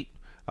up to 8.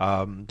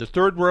 The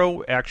third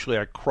row, actually,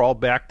 I crawl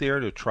back there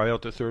to try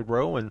out the third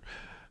row, and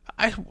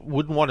I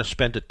wouldn't want to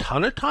spend a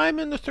ton of time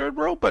in the third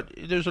row, but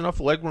there's enough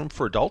legroom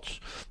for adults.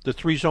 The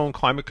 3-zone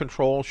climate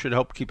control should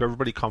help keep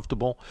everybody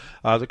comfortable.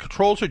 The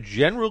controls are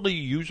generally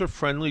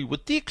user-friendly,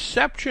 with the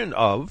exception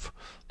of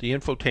the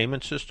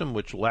infotainment system,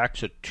 which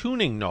lacks a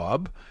tuning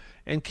knob,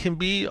 and can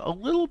be a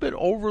little bit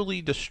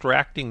overly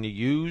distracting to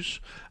use.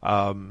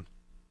 When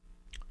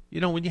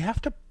you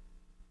have to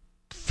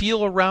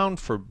feel around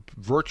for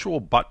virtual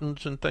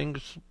buttons and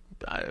things,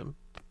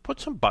 put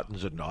some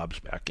buttons and knobs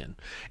back in.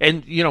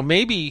 And,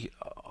 maybe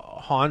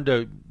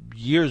Honda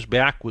years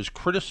back was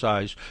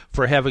criticized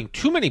for having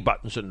too many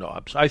buttons and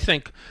knobs. I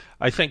think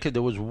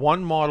there was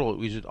one model, it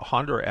was a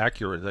Honda or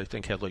Acura, that I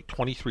think had like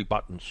 23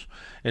 buttons.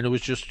 And it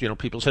was just,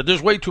 people said,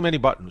 there's way too many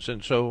buttons.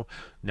 And so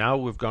now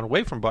we've gone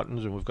away from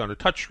buttons and we've gone to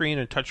touchscreen,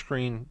 and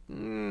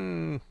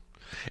touchscreen,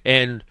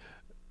 and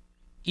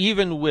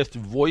even with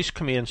voice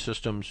command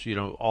systems,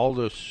 all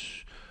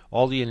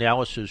the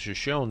analysis has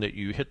shown that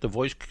you hit the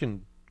voice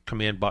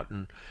command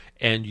button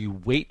and you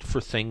wait for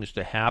things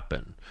to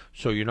happen,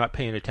 so you're not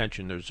paying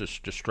attention. There's this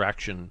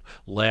distraction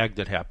lag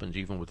that happens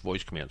even with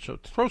voice commands. So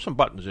throw some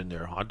buttons in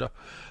there, Honda.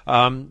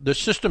 The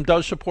system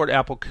does support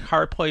Apple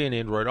CarPlay and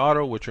Android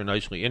Auto, which are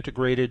nicely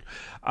integrated.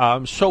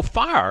 So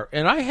far,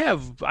 and I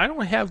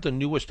don't have the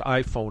newest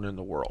iPhone in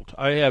the world.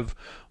 I have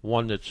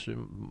one that's,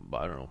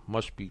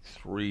 must be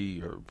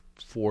 3 or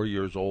 4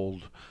 years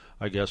old.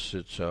 I guess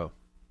it's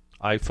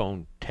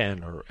iPhone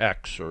 10 or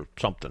X or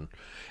something.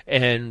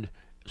 And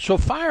so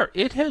far,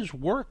 it has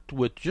worked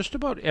with just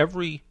about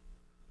every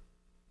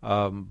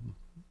Apple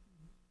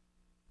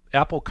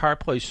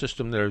CarPlay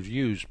system that I've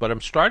used, but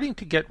I'm starting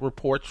to get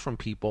reports from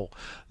people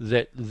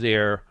that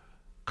their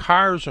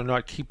cars are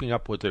not keeping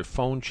up with their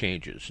phone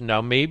changes.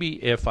 Now,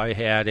 maybe if I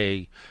had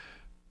a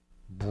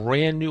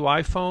brand new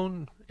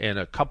iPhone and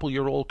a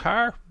couple-year-old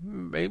car,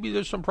 maybe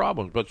there's some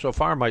problems. But so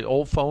far, my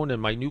old phone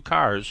and my new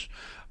cars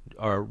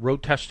are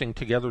road testing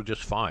together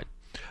just fine.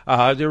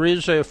 There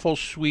is a full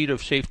suite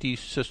of safety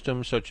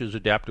systems such as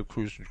adaptive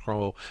cruise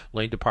control,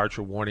 lane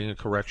departure warning and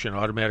correction,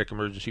 automatic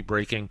emergency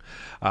braking,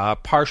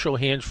 partial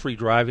hands-free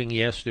driving.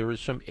 Yes, there is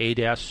some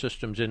ADAS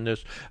systems in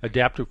this.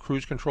 Adaptive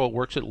cruise control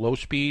works at low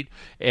speed,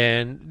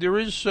 and there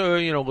is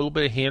a little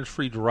bit of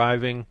hands-free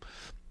driving.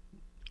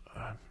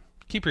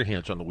 Keep your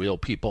hands on the wheel,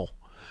 people.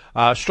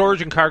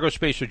 Storage and cargo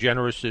space are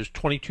generous. There's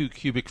 22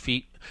 cubic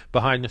feet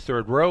behind the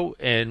third row,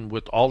 and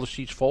with all the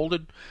seats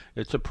folded,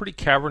 it's a pretty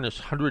cavernous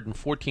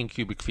 114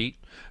 cubic feet.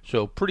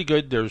 So pretty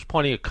good. There's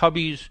plenty of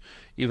cubbies,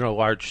 even a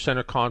large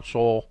center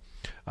console.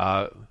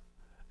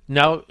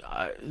 Now,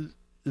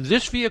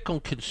 this vehicle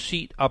can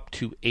seat up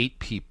to 8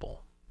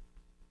 people.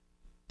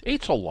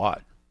 8's a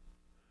lot.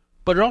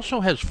 But it also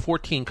has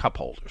 14 cup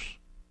holders.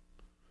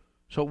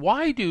 So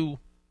why do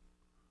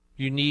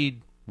you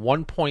need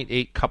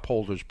 1.8 cup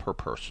holders per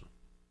person?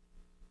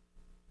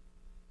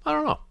 I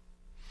don't know.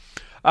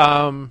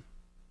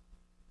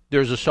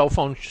 There's a cell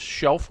phone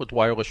shelf with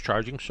wireless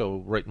charging,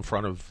 so right in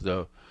front of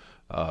the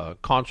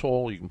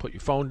console, you can put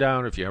your phone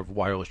down. If you have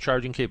wireless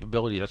charging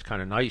capability, that's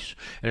kind of nice.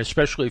 And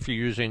especially if you're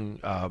using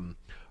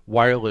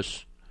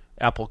wireless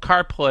Apple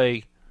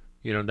CarPlay,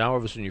 now all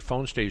of a sudden your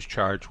phone stays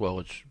charged while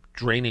it's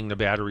draining the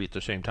battery at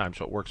the same time,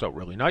 so it works out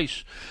really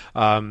nice.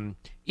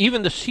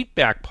 Even the seat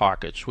back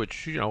pockets,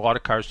 which a lot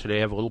of cars today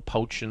have a little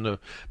pouch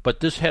but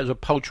this has a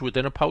pouch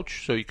within a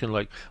pouch, so you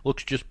can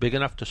looks just big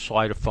enough to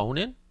slide a phone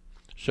in,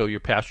 so your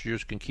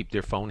passengers can keep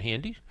their phone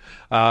handy.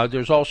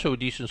 There's also a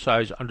decent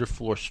sized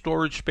underfloor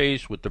storage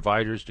space with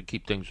dividers to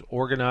keep things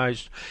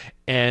organized,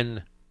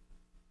 and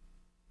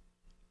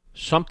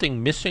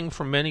something missing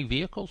from many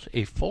vehicles: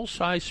 a full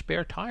size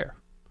spare tire,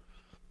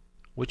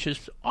 which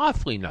is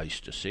awfully nice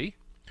to see.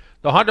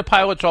 The Honda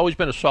Pilot's always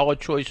been a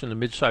solid choice in the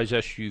midsize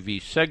SUV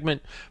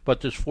segment,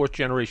 but this 4th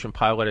generation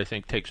Pilot, I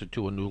think, takes it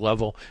to a new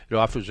level. It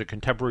offers a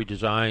contemporary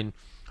design,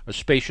 a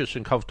spacious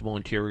and comfortable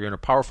interior, and a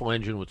powerful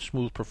engine with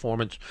smooth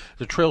performance.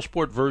 The Trail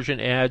Sport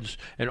version adds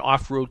an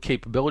off-road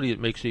capability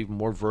that makes it even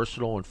more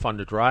versatile and fun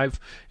to drive.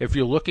 If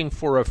you're looking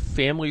for a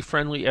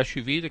family-friendly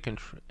SUV that can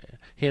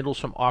handle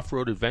some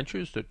off-road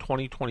adventures, the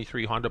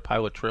 2023 Honda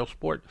Pilot Trail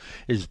Sport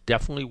is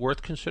definitely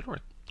worth considering.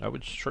 I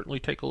would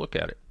certainly take a look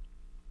at it.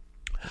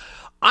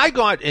 I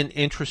got an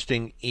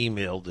interesting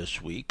email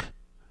this week,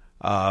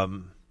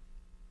 and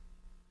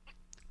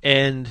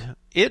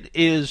it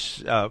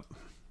is, and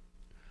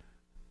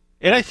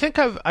I think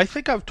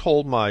I've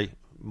told my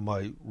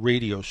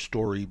radio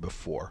story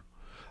before,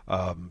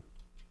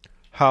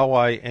 how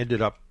I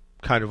ended up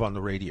kind of on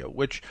the radio,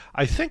 which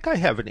I think I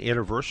have an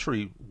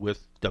anniversary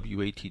with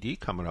WATD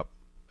coming up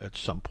at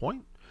some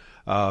point,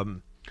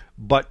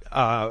 but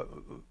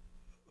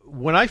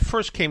when I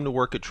first came to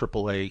work at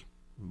AAA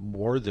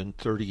more than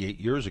 38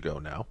 years ago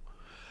now,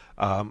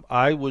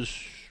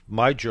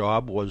 my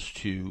job was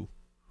to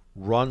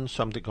run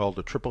something called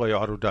the AAA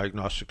Auto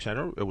Diagnostic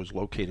Center. It was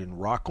located in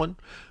Rockland.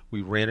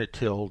 We ran it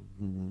till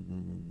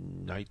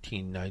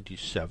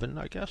 1997,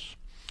 I guess.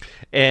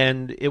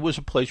 And it was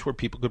a place where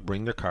people could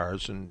bring their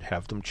cars and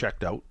have them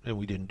checked out, and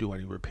we didn't do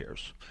any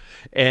repairs.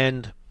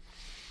 And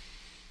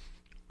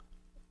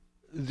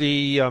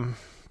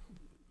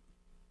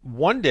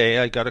one day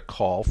I got a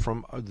call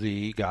from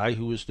the guy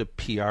who was the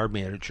PR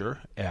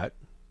manager at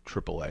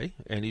AAA,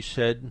 and he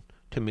said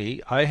to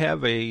me, I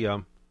have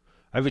a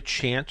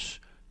chance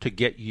to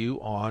get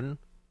you on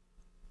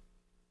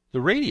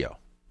the radio.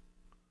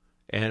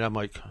 And I'm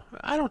like,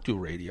 I don't do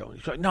radio. And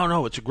he's like,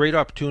 no, it's a great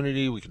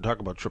opportunity. We can talk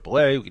about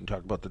AAA. We can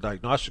talk about the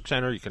diagnostic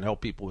center. You can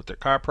help people with their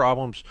car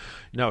problems.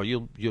 No,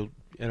 you'll.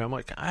 And I'm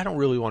like, I don't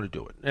really want to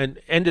do it. And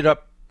ended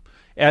up,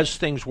 as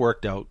things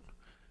worked out,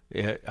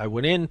 I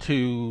went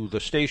into the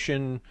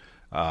station,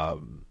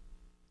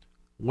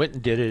 went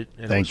and did it.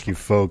 And Thank you,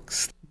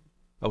 folks.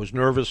 I was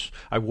nervous.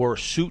 I wore a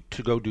suit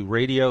to go do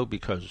radio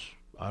because,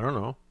 I don't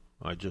know,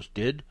 I just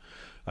did.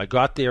 I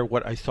got there,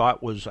 what I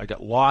thought was, I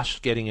got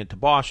lost getting into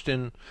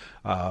Boston.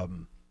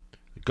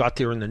 Got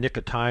there in the nick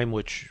of time,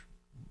 which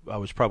I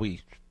was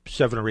probably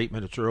 7 or 8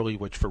 minutes early,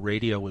 which for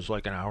radio was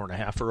like an hour and a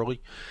half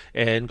early,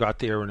 and got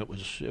there, and it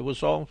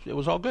was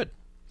all good.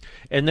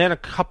 And then a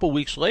couple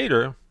weeks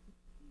later,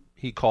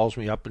 he calls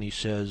me up and he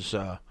says,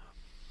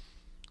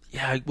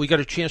 yeah, we got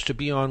a chance to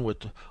be on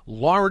with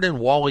Lauren and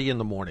Wally in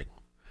the morning.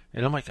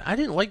 And I'm like, I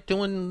didn't like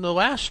doing the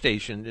last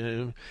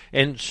station.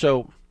 And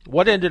so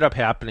what ended up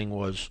happening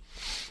was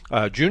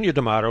Junior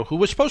D'Amato, who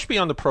was supposed to be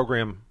on the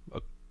program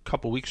a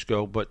couple weeks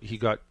ago, but he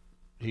got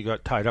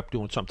tied up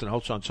doing something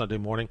else on Sunday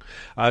morning,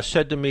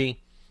 said to me,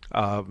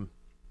 if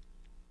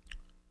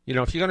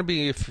you're going to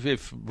be,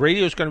 if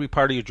radio is going to be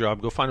part of your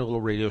job, go find a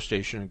little radio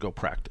station and go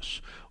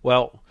practice.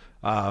 Well,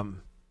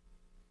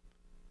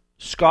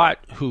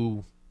 Scott,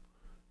 who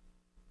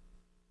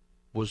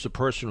was the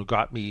person who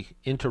got me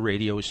into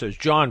radio, he says,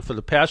 John, for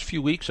the past few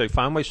weeks, I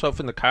found myself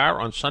in the car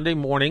on Sunday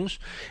mornings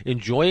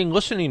enjoying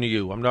listening to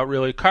you. I'm not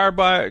really a car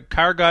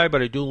guy,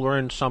 but I do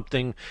learn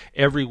something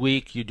every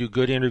week. You do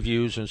good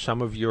interviews, and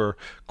some of your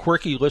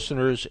quirky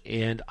listeners,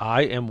 and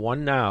I am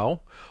one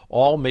now,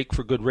 all make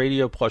for good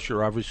radio, plus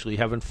you're obviously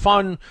having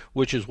fun,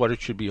 which is what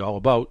it should be all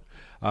about.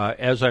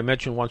 As I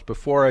mentioned once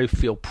before, I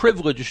feel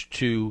privileged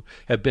to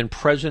have been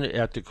present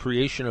at the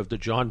creation of the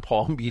John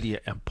Paul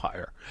Media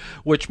Empire,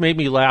 which made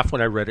me laugh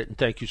when I read it, and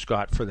thank you,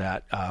 Scott, for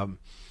that.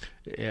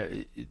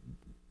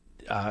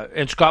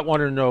 And Scott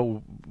wanted to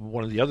know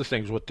one of the other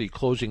things, what the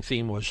closing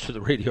theme was to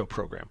the radio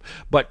program.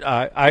 But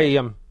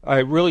I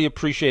really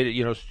appreciate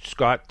it.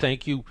 Scott,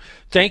 thank you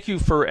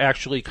for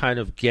actually kind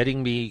of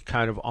getting me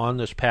kind of on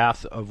this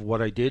path of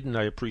what I did, and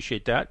I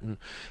appreciate that. And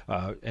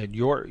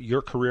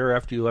your career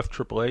after you left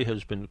AAA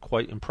has been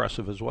quite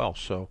impressive as well.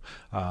 So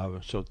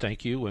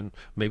thank you, and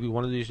maybe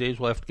one of these days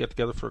we'll have to get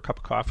together for a cup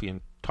of coffee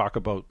and talk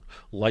about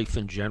life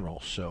in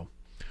general. So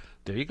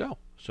there you go.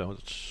 So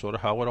that's sort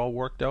of how it all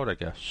worked out, I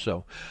guess.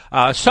 So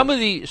some of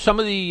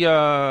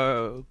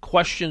the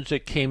questions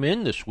that came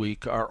in this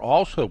week are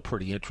also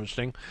pretty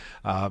interesting.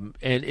 And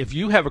if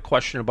you have a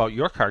question about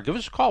your car, give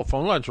us a call.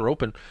 Phone lines are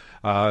open.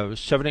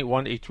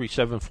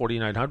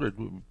 781-837-4900.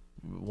 We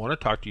want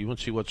to talk to you and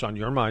see what's on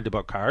your mind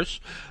about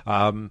cars.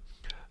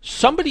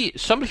 Somebody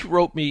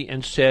wrote me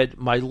and said,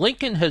 my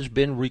Lincoln has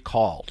been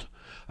recalled.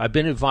 I've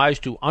been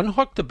advised to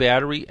unhook the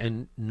battery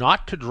and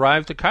not to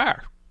drive the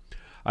car.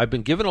 I've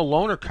been given a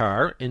loaner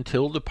car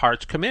until the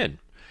parts come in.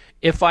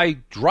 If I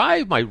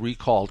drive my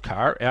recalled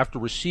car after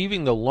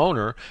receiving the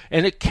loaner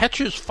and it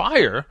catches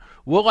fire,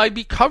 will I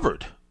be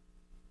covered?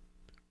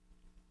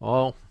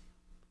 Well,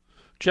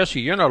 Jesse,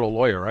 you're not a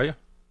lawyer, are you?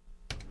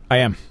 I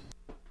am.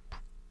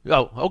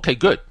 Oh, okay,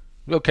 good.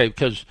 Okay,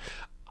 because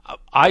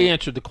I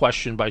answered the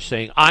question by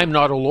saying I'm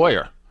not a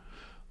lawyer.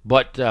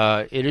 But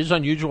it is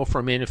unusual for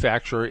a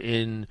manufacturer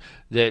in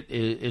that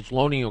it's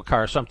loaning you a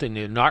car, something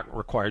they're not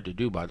required to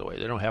do, by the way.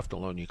 They don't have to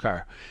loan you a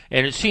car.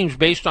 And it seems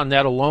based on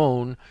that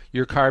alone,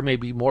 your car may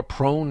be more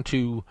prone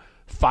to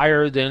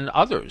fire than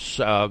others.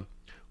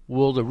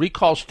 Will the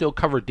recall still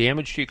cover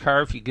damage to your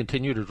car if you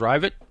continue to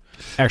drive it?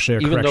 Actually, a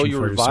even correction though you're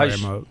for you. advised,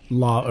 Sorry, I'm a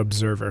law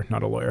observer,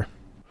 not a lawyer.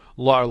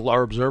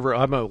 Law observer.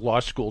 I'm a law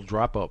school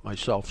dropout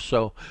myself.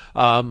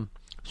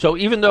 So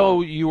even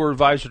though you were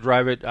advised to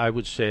drive it, I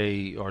would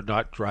say, or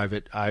not drive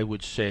it, I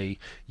would say,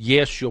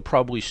 yes, you'll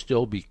probably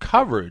still be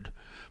covered.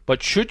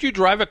 But should you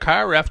drive a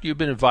car after you've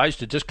been advised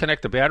to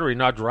disconnect the battery and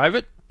not drive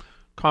it?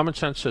 Common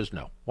sense says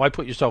no. Why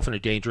put yourself in a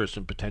dangerous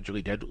and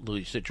potentially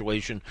deadly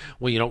situation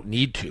when you don't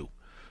need to?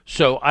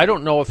 So I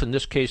don't know if in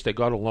this case they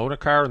got a loaner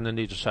car and then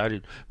they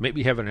decided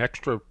maybe have an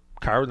extra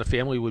car in the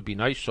family would be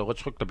nice, so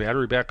let's hook the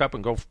battery back up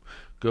and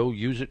go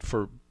use it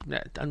for.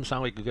 That doesn't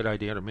sound like a good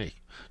idea to me.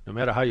 No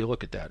matter how you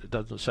look at that, it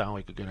doesn't sound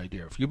like a good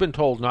idea. If you've been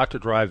told not to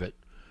drive it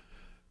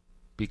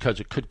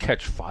because it could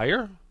catch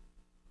fire,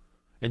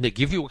 and they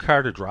give you a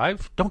car to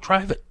drive, don't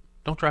drive it.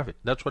 Don't drive it.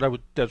 That's what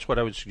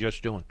I would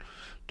suggest doing.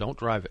 Don't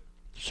drive it.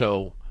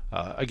 So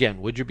again,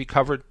 would you be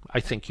covered? I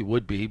think you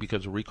would be,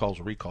 because a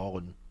recall's a recall,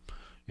 and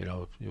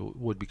you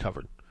would be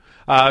covered.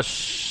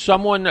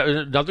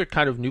 Another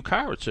kind of new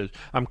car, it says,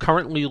 I'm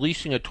currently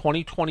leasing a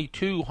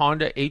 2022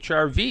 Honda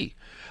HR-V.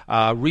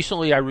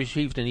 Recently, I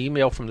received an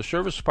email from the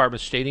service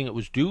department stating it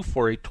was due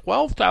for a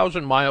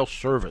 12,000-mile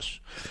service.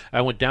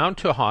 I went down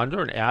to Honda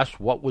and asked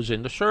what was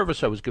in the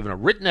service. I was given a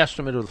written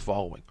estimate of the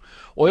following: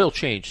 oil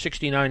change,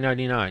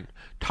 $69.99;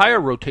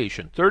 tire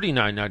rotation,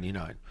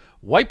 $39.99;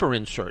 wiper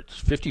inserts,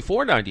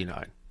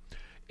 $54.99;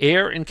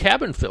 air and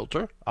cabin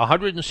filter,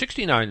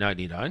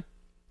 $169.99;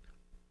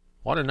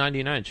 A lot of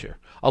 99s here.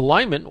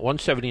 Alignment,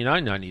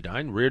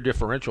 $179.99. Rear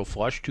differential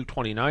flush,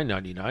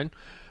 $229.99.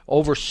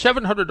 Over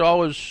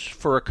 $700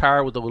 for a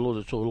car that's a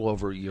little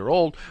over a year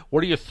old.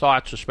 What are your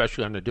thoughts,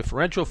 especially on the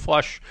differential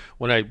flush?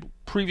 When I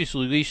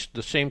previously leased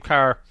the same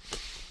car,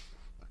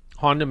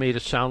 Honda made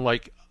it sound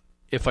like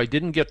if I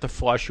didn't get the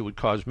flush, it would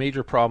cause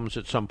major problems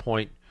at some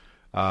point.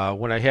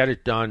 When I had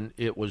it done,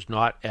 it was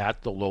not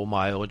at the low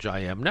mileage I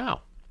am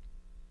now.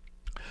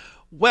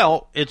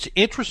 Well, it's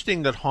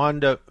interesting that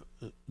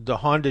the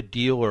Honda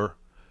dealer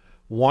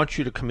wants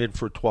you to come in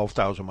for a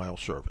 12,000 mile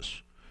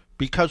service,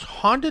 because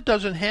Honda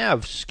doesn't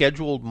have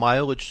scheduled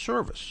mileage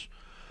service.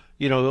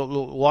 You know, a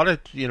lot of,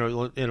 in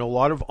a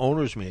lot of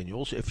owner's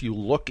manuals, if you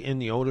look in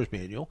the owner's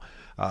manual,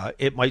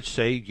 it might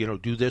say,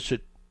 do this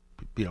at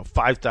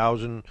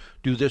 5,000,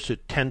 do this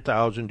at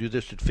 10,000, do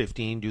this at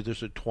 15, do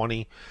this at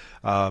 20.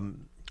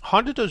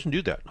 Honda doesn't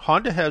do that.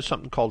 Honda has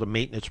something called a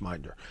maintenance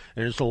minder,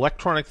 and it's an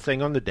electronic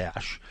thing on the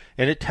dash,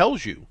 and it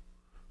tells you,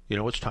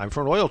 it's time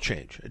for an oil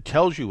change. It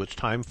tells you it's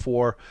time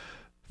for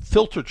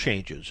filter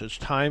changes. It's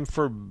time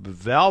for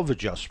valve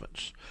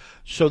adjustments.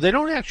 So they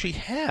don't actually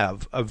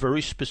have a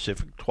very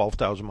specific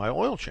 12,000 mile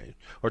oil change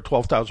or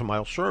 12,000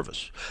 mile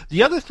service.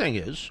 The other thing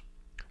is,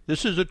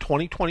 this is a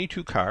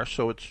 2022 car,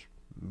 so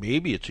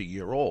maybe it's a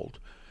year old.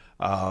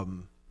 I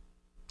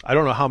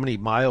don't know how many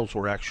miles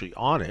were actually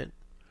on it,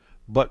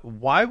 but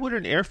why would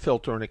an air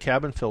filter and a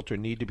cabin filter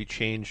need to be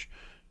changed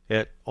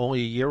at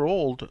only a year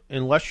old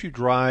unless you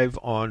drive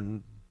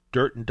on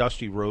dirt and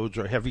dusty roads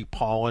or heavy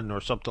pollen or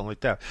something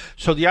like that?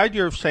 So the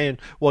idea of saying,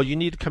 well, you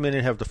need to come in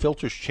and have the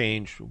filters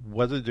changed,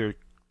 whether they're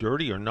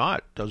dirty or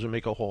not, doesn't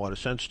make a whole lot of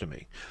sense to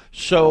me.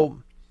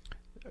 So,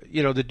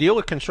 the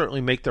dealer can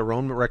certainly make their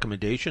own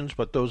recommendations,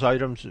 but those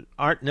items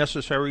aren't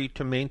necessary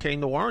to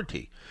maintain the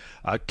warranty.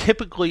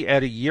 Typically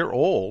at a year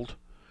old,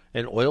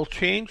 an oil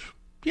change,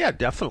 yeah,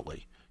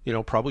 definitely.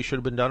 Probably should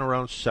have been done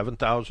around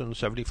 7,000,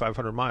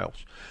 7,500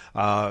 miles.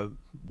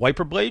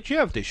 Wiper blades,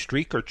 yeah, if they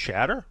streak or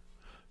chatter,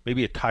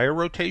 maybe a tire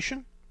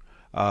rotation.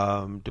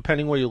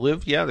 Depending where you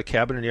live, yeah, the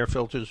cabin and air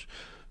filters,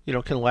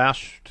 can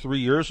last 3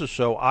 years or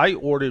so.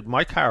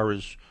 My car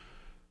is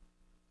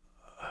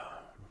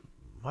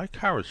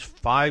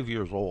 5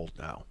 years old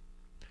now.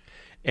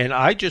 And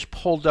I just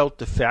pulled out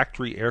the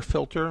factory air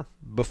filter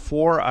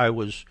before I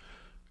was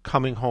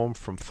coming home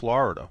from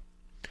Florida.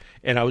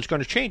 And I was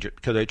going to change it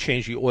because I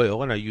changed the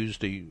oil and I used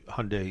the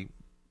Hyundai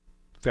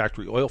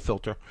factory oil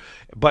filter.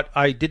 But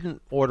I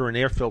didn't order an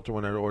air filter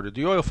when I ordered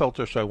the oil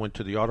filter, so I went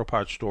to the auto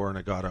parts store and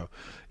I got an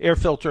air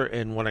filter.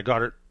 And when I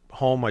got it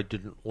home, I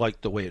didn't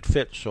like the way it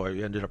fit, so I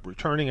ended up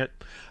returning it.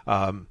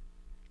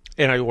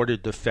 And I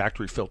ordered the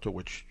factory filter,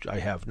 which I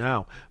have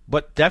now.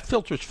 But that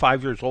filter is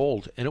 5 years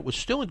old, and it was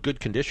still in good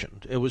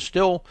condition. It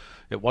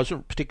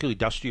wasn't particularly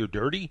dusty or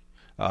dirty.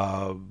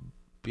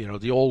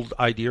 The old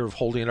idea of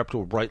holding it up to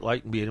a bright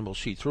light and being able to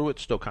see through it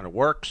still kind of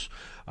works.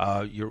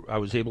 I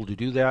was able to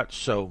do that.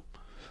 So,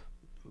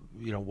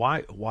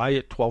 why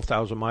at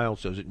 12,000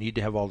 miles does it need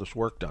to have all this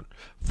work done?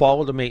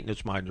 Follow the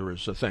maintenance minder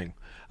is the thing.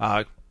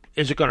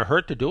 Is it going to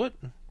hurt to do it?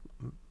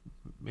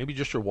 Maybe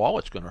just your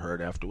wallet's going to hurt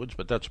afterwards,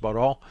 but that's about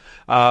all.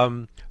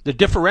 The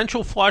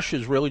differential flush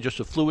is really just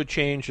a fluid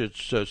change.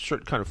 It's a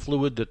certain kind of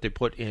fluid that they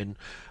put in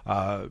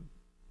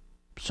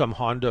some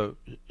Honda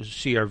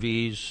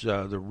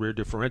CRVs, the rear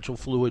differential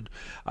fluid.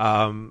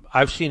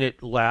 I've seen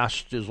it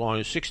last as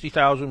long as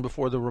 60,000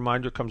 before the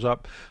reminder comes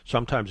up,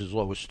 sometimes as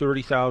low as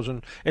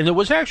 30,000. And there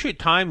was actually a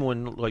time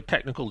when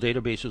technical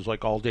databases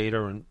like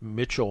AllData and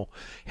Mitchell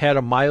had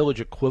a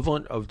mileage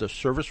equivalent of the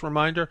service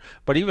reminder,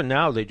 but even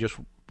now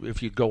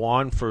if you go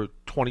on for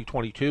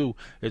 2022,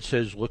 it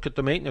says, look at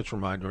the maintenance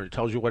reminder, and it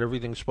tells you what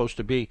everything's supposed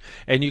to be.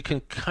 And you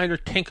can kind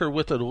of tinker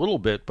with it a little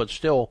bit, but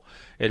still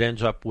it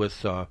ends up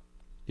with,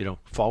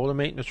 follow the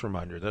maintenance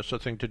reminder. That's the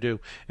thing to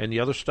do. And the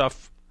other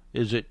stuff,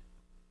 is it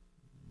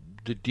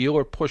the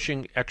dealer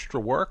pushing extra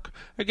work?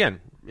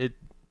 Again,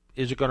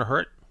 is it going to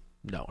hurt?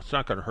 No, it's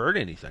not going to hurt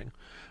anything.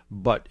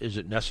 But is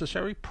it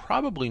necessary?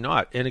 Probably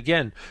not. And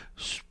again,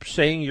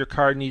 saying your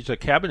car needs a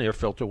cabin air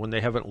filter when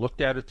they haven't looked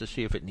at it to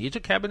see if it needs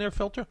a cabin air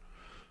filter,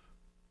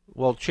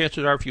 well,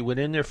 chances are if you went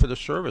in there for the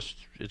service,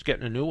 it's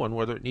getting a new one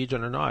whether it needs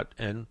it or not.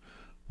 And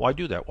why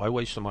do that? Why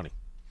waste the money?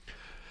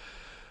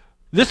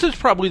 This is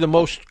probably the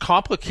most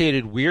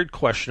complicated, weird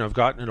question I've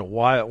gotten in a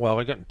while. Well,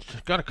 I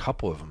got a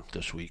couple of them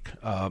this week.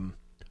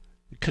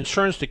 It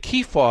concerns the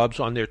key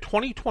fobs on their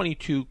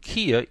 2022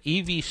 Kia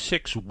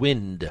EV6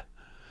 Wind,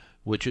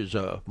 which is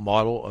a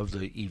model of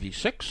the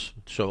EV6,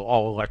 so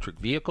all-electric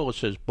vehicle. It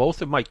says,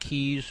 both of my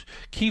key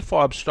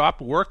fobs stopped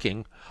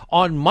working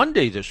on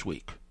Monday this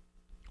week,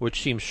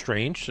 which seems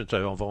strange since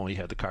I've only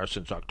had the car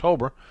since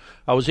October.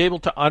 I was able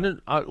to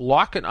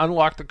lock and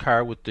unlock the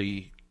car with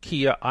the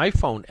Kia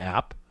iPhone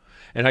app,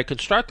 and I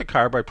could start the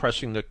car by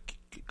pressing the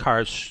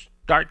car's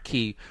start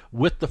key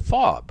with the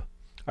fob.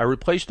 I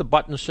replaced the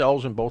button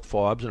cells in both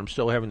fobs, and I'm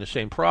still having the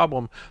same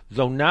problem,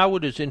 though now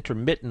it is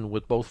intermittent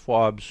with both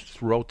fobs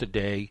throughout the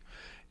day.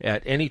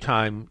 At any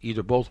time,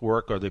 either both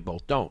work or they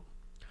both don't.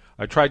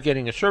 I tried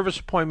getting a service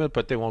appointment,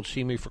 but they won't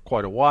see me for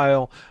quite a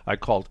while. I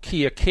called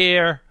Kia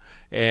Care,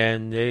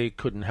 and they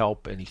couldn't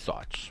help. Any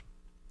thoughts?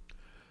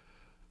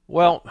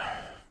 Well,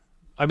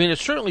 I mean, it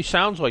certainly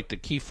sounds like the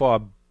key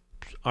fobs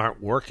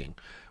aren't working.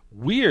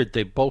 Weird,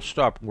 they both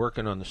stopped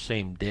working on the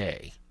same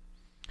day.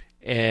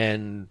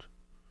 And,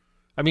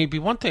 I mean, it'd be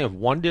one thing if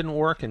one didn't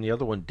work and the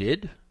other one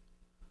did,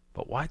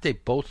 but why'd they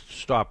both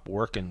stop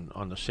working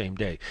on the same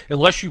day?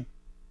 Unless you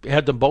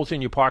had them both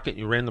in your pocket and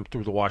you ran them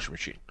through the washing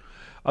machine.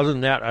 Other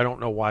than that, I don't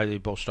know why they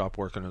both stopped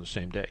working on the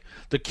same day.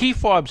 The key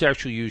fobs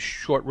actually use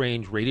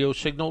short-range radio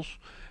signals,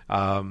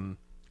 and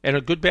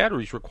a good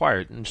battery is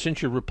required. And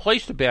since you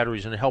replaced the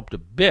batteries and it helped a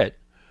bit,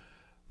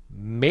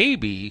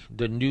 maybe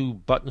the new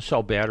button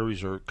cell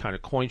batteries or kind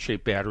of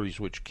coin-shaped batteries,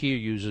 which Kia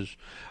uses,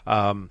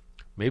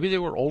 maybe they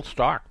were old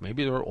stock.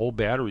 Maybe they were old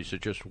batteries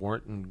that just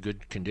weren't in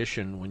good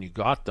condition when you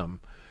got them,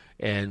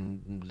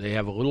 and they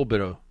have a little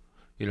bit of,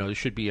 they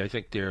should be, I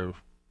think they're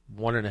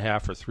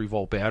 1.5 or 3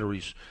 volt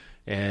batteries,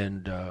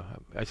 and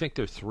I think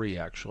they're 3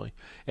 actually.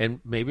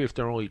 And maybe if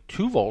they're only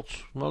 2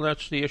 volts, well,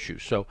 that's the issue.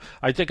 So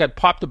I think I'd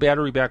pop the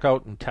battery back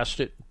out and test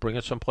it, bring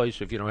it someplace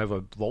if you don't have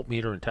a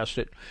voltmeter, and test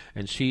it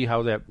and see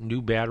how that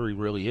new battery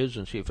really is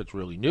and see if it's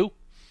really new.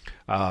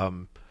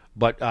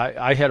 But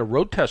I had a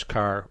road test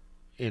car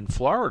in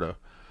Florida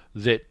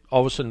that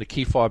all of a sudden the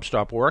key fob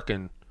stopped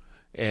working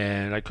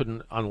and I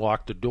couldn't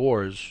unlock the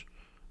doors.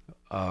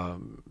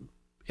 And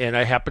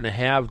I happened to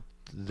have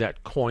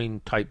that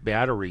coin type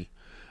battery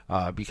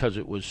because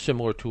it was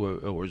similar to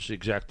it was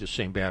exactly the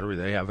same battery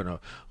they have in a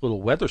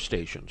little weather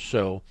station.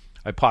 So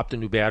I popped a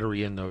new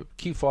battery in the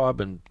key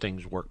fob and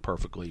things worked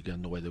perfectly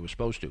again the way they were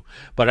supposed to.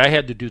 But I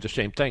had to do the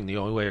same thing. The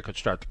only way I could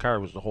start the car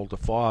was to hold the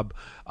fob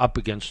up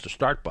against the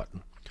start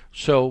button.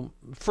 So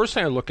first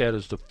thing I look at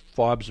is the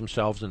fobs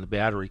themselves and the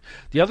battery.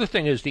 The other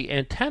thing is the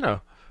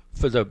antenna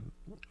for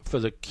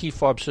the key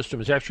fob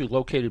system is actually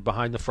located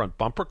behind the front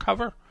bumper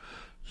cover.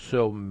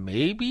 So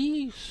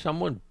maybe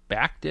someone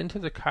backed into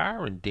the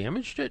car and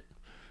damaged it.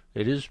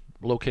 It is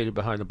located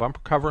behind the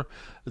bumper cover.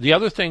 The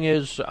other thing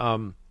is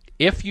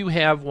if you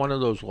have one of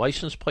those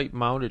license plate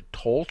mounted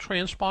toll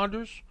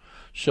transponders,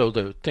 so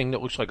the thing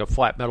that looks like a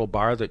flat metal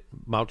bar that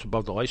mounts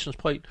above the license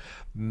plate,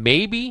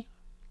 maybe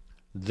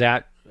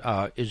that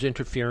is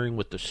interfering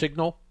with the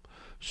signal.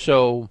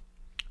 So,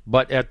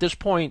 but at this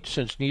point,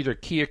 since neither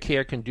Kia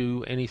Care can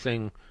do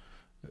anything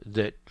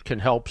that can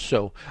help,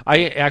 so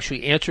I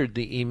actually answered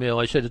the email.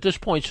 I said, at this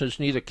point,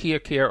 since neither Kia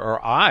Care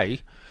or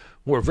I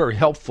were very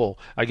helpful,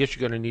 I guess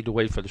you're going to need to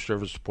wait for the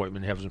service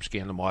appointment and have them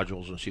scan the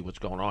modules and see what's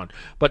going on.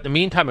 But in the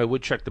meantime, I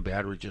would check the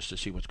battery just to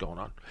see what's going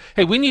on.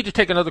 Hey, we need to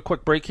take another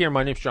quick break here.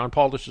 My name's John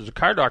Paul. This is the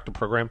Car Doctor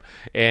program,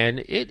 and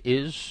it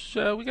is,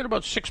 we got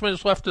about 6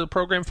 minutes left of the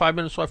program, 5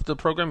 minutes left of the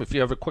program. If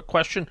you have a quick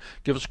question,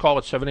 give us a call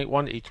at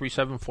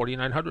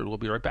 781-837-4900. We'll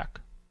be right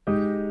back.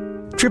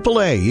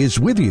 AAA is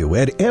with you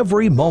at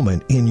every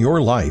moment in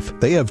your life.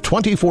 They have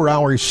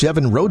 24-hour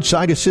 7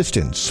 roadside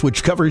assistance,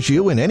 which covers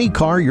you in any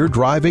car you're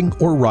driving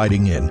or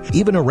riding in,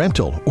 even a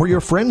rental or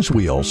your friend's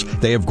wheels.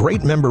 They have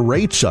great member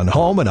rates on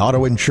home and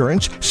auto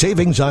insurance,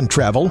 savings on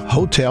travel,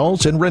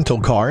 hotels, and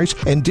rental cars,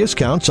 and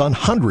discounts on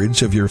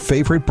hundreds of your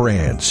favorite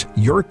brands.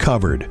 You're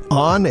covered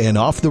on and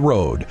off the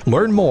road.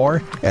 Learn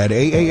more at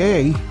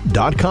aaa.com/join.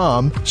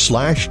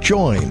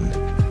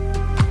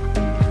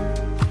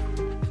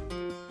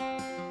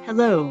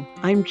 Hello,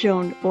 I'm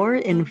Joan Orr,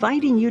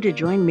 inviting you to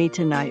join me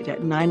tonight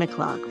at 9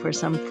 o'clock for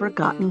some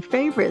forgotten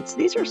favorites.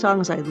 These are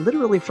songs I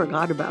literally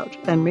forgot about,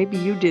 and maybe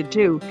you did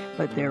too,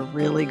 but they're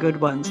really good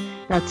ones.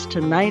 That's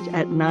tonight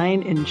at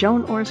 9 in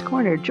Joan Orr's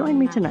Corner. Join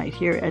me tonight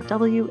here at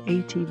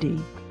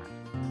WATD.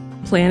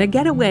 Plan a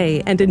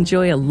getaway and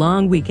enjoy a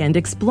long weekend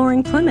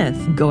exploring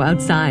Plymouth. Go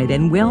outside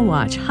and whale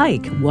watch,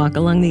 hike, walk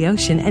along the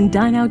ocean, and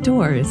dine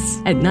outdoors.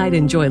 At night,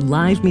 enjoy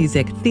live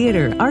music,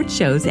 theater, art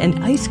shows,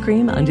 and ice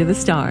cream under the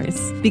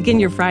stars. Begin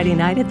your Friday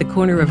night at the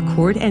corner of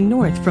Court and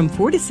North from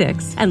 4 to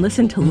 6 and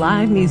listen to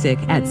live music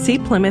at See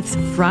Plymouth's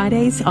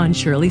Fridays on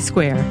Shirley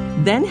Square.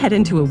 Then head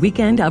into a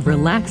weekend of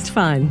relaxed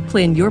fun.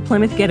 Plan your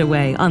Plymouth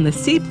getaway on the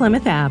See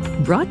Plymouth app,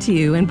 brought to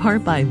you in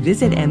part by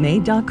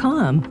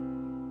VisitMA.com.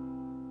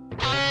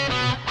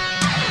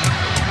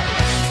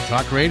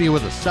 Talk radio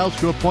with a South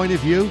Shore point of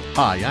view.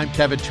 Hi, I'm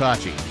Kevin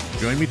Tachi.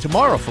 Join me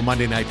tomorrow for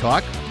Monday Night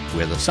Talk,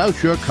 where the South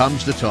Shore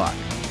comes to talk.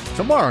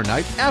 Tomorrow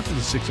night after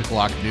the 6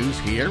 o'clock news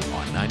here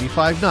on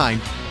 95.9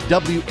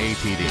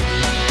 WATD.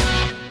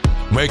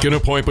 Make an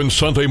appointment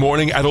Sunday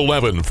morning at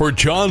 11 for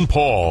John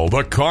Paul,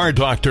 the Car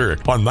Doctor,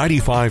 on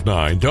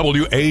 95.9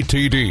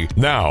 WATD.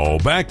 Now,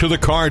 back to the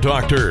Car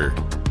Doctor.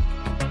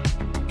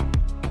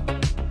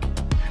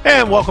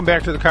 And welcome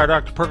back to the Car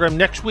Doctor program.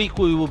 Next week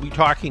we will be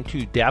talking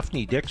to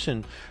Daphne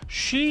Dixon.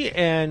 She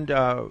and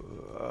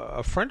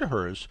a friend of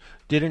hers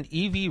did an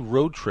EV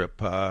road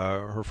trip.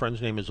 Her friend's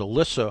name is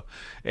Alyssa,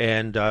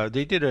 and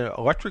they did an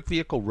electric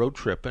vehicle road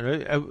trip.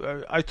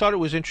 And I thought it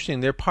was interesting.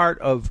 They're part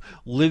of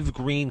Live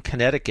Green,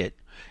 Connecticut.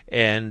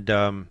 And,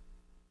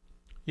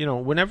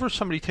 whenever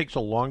somebody takes a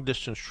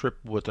long-distance trip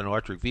with an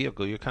electric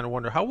vehicle, you kind of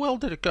wonder, how well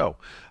did it go?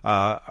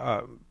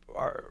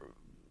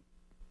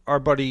 Are our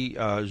buddy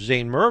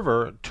Zane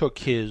Merver took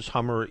his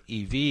Hummer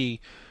EV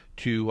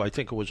to, I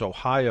think it was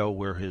Ohio,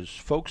 where his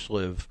folks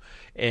live,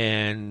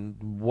 and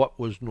what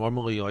was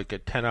normally like a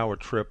 10-hour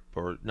trip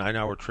or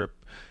 9-hour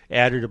trip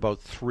added about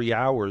 3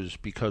 hours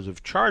because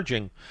of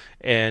charging,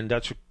 and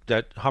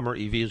that Hummer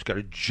EV has got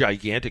a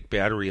gigantic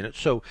battery in it,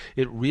 so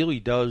it really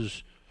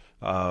does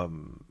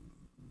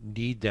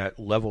need that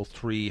level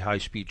 3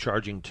 high-speed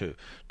charging to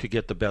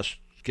get the best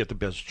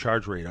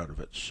charge rate out of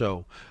it.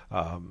 So,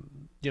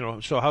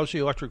 so how's the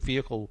electric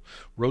vehicle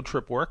road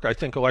trip work? I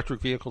think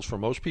electric vehicles for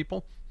most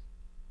people.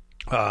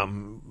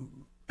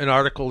 An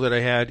article that I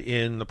had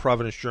in the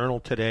Providence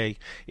Journal today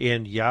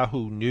and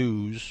Yahoo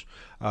News,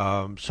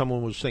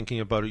 someone was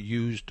thinking about a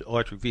used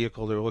electric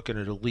vehicle. They were looking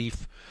at a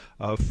Leaf,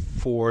 a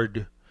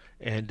Ford,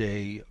 and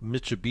a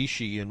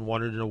Mitsubishi, and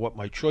wanted to know what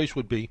my choice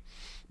would be.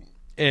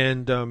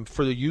 And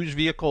for the used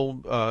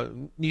vehicle,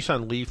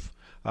 Nissan Leaf,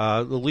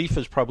 the Leaf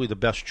is probably the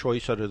best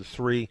choice out of the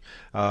three.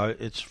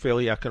 It's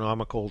fairly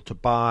economical to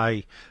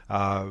buy.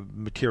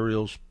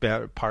 Materials,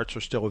 parts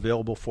are still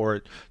available for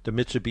it. The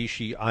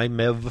Mitsubishi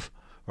iMEV,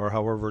 or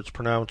however it's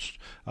pronounced,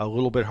 a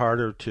little bit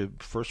harder to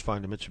first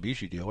find a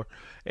Mitsubishi dealer.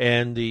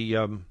 And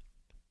the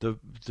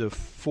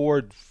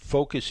Ford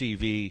Focus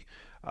EV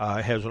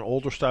has an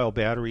older style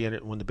battery in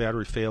it. When the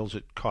battery fails,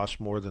 it costs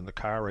more than the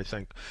car, I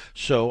think.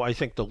 So I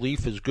think the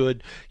Leaf is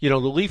good. The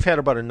Leaf had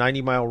about a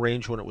 90-mile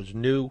range when it was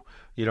new.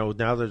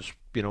 Now there's,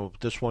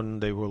 this one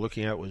they were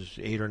looking at was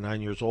 8 or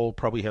 9 years old,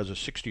 probably has a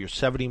 60 or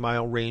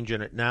 70-mile range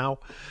in it now,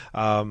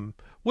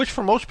 which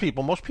for most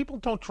people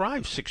don't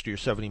drive 60 or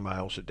 70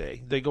 miles a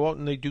day. They go out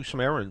and they do some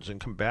errands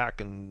and come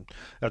back, and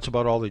that's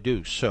about all they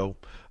do. So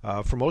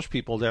for most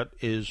people, that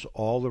is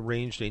all the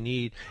range they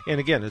need. And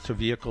again, it's a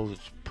vehicle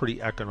that's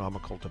pretty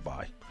economical to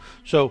buy.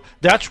 So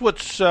that's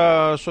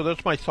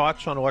that's my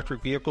thoughts on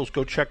electric vehicles.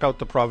 Go check out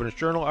the Providence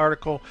Journal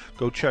article.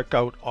 Go check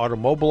out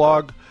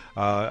Automoblog.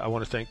 I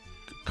want to thank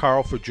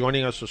Carl for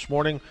joining us this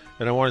morning,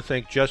 and I want to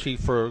thank Jesse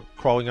for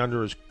crawling out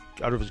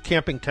of his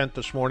camping tent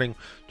this morning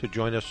to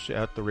join us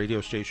at the radio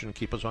station and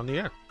keep us on the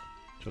air.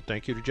 So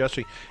thank you to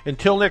Jesse.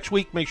 Until next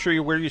week, make sure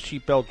you wear your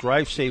seatbelt,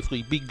 drive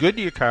safely, be good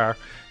to your car,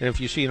 and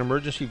if you see an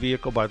emergency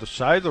vehicle by the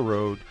side of the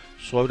road,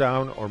 slow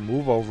down or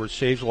move over. It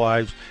saves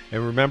lives.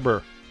 And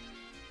remember,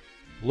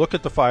 look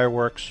at the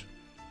fireworks.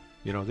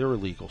 They're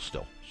illegal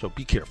still, so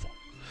be careful.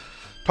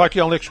 Talk to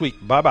you all next week.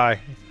 Bye-bye.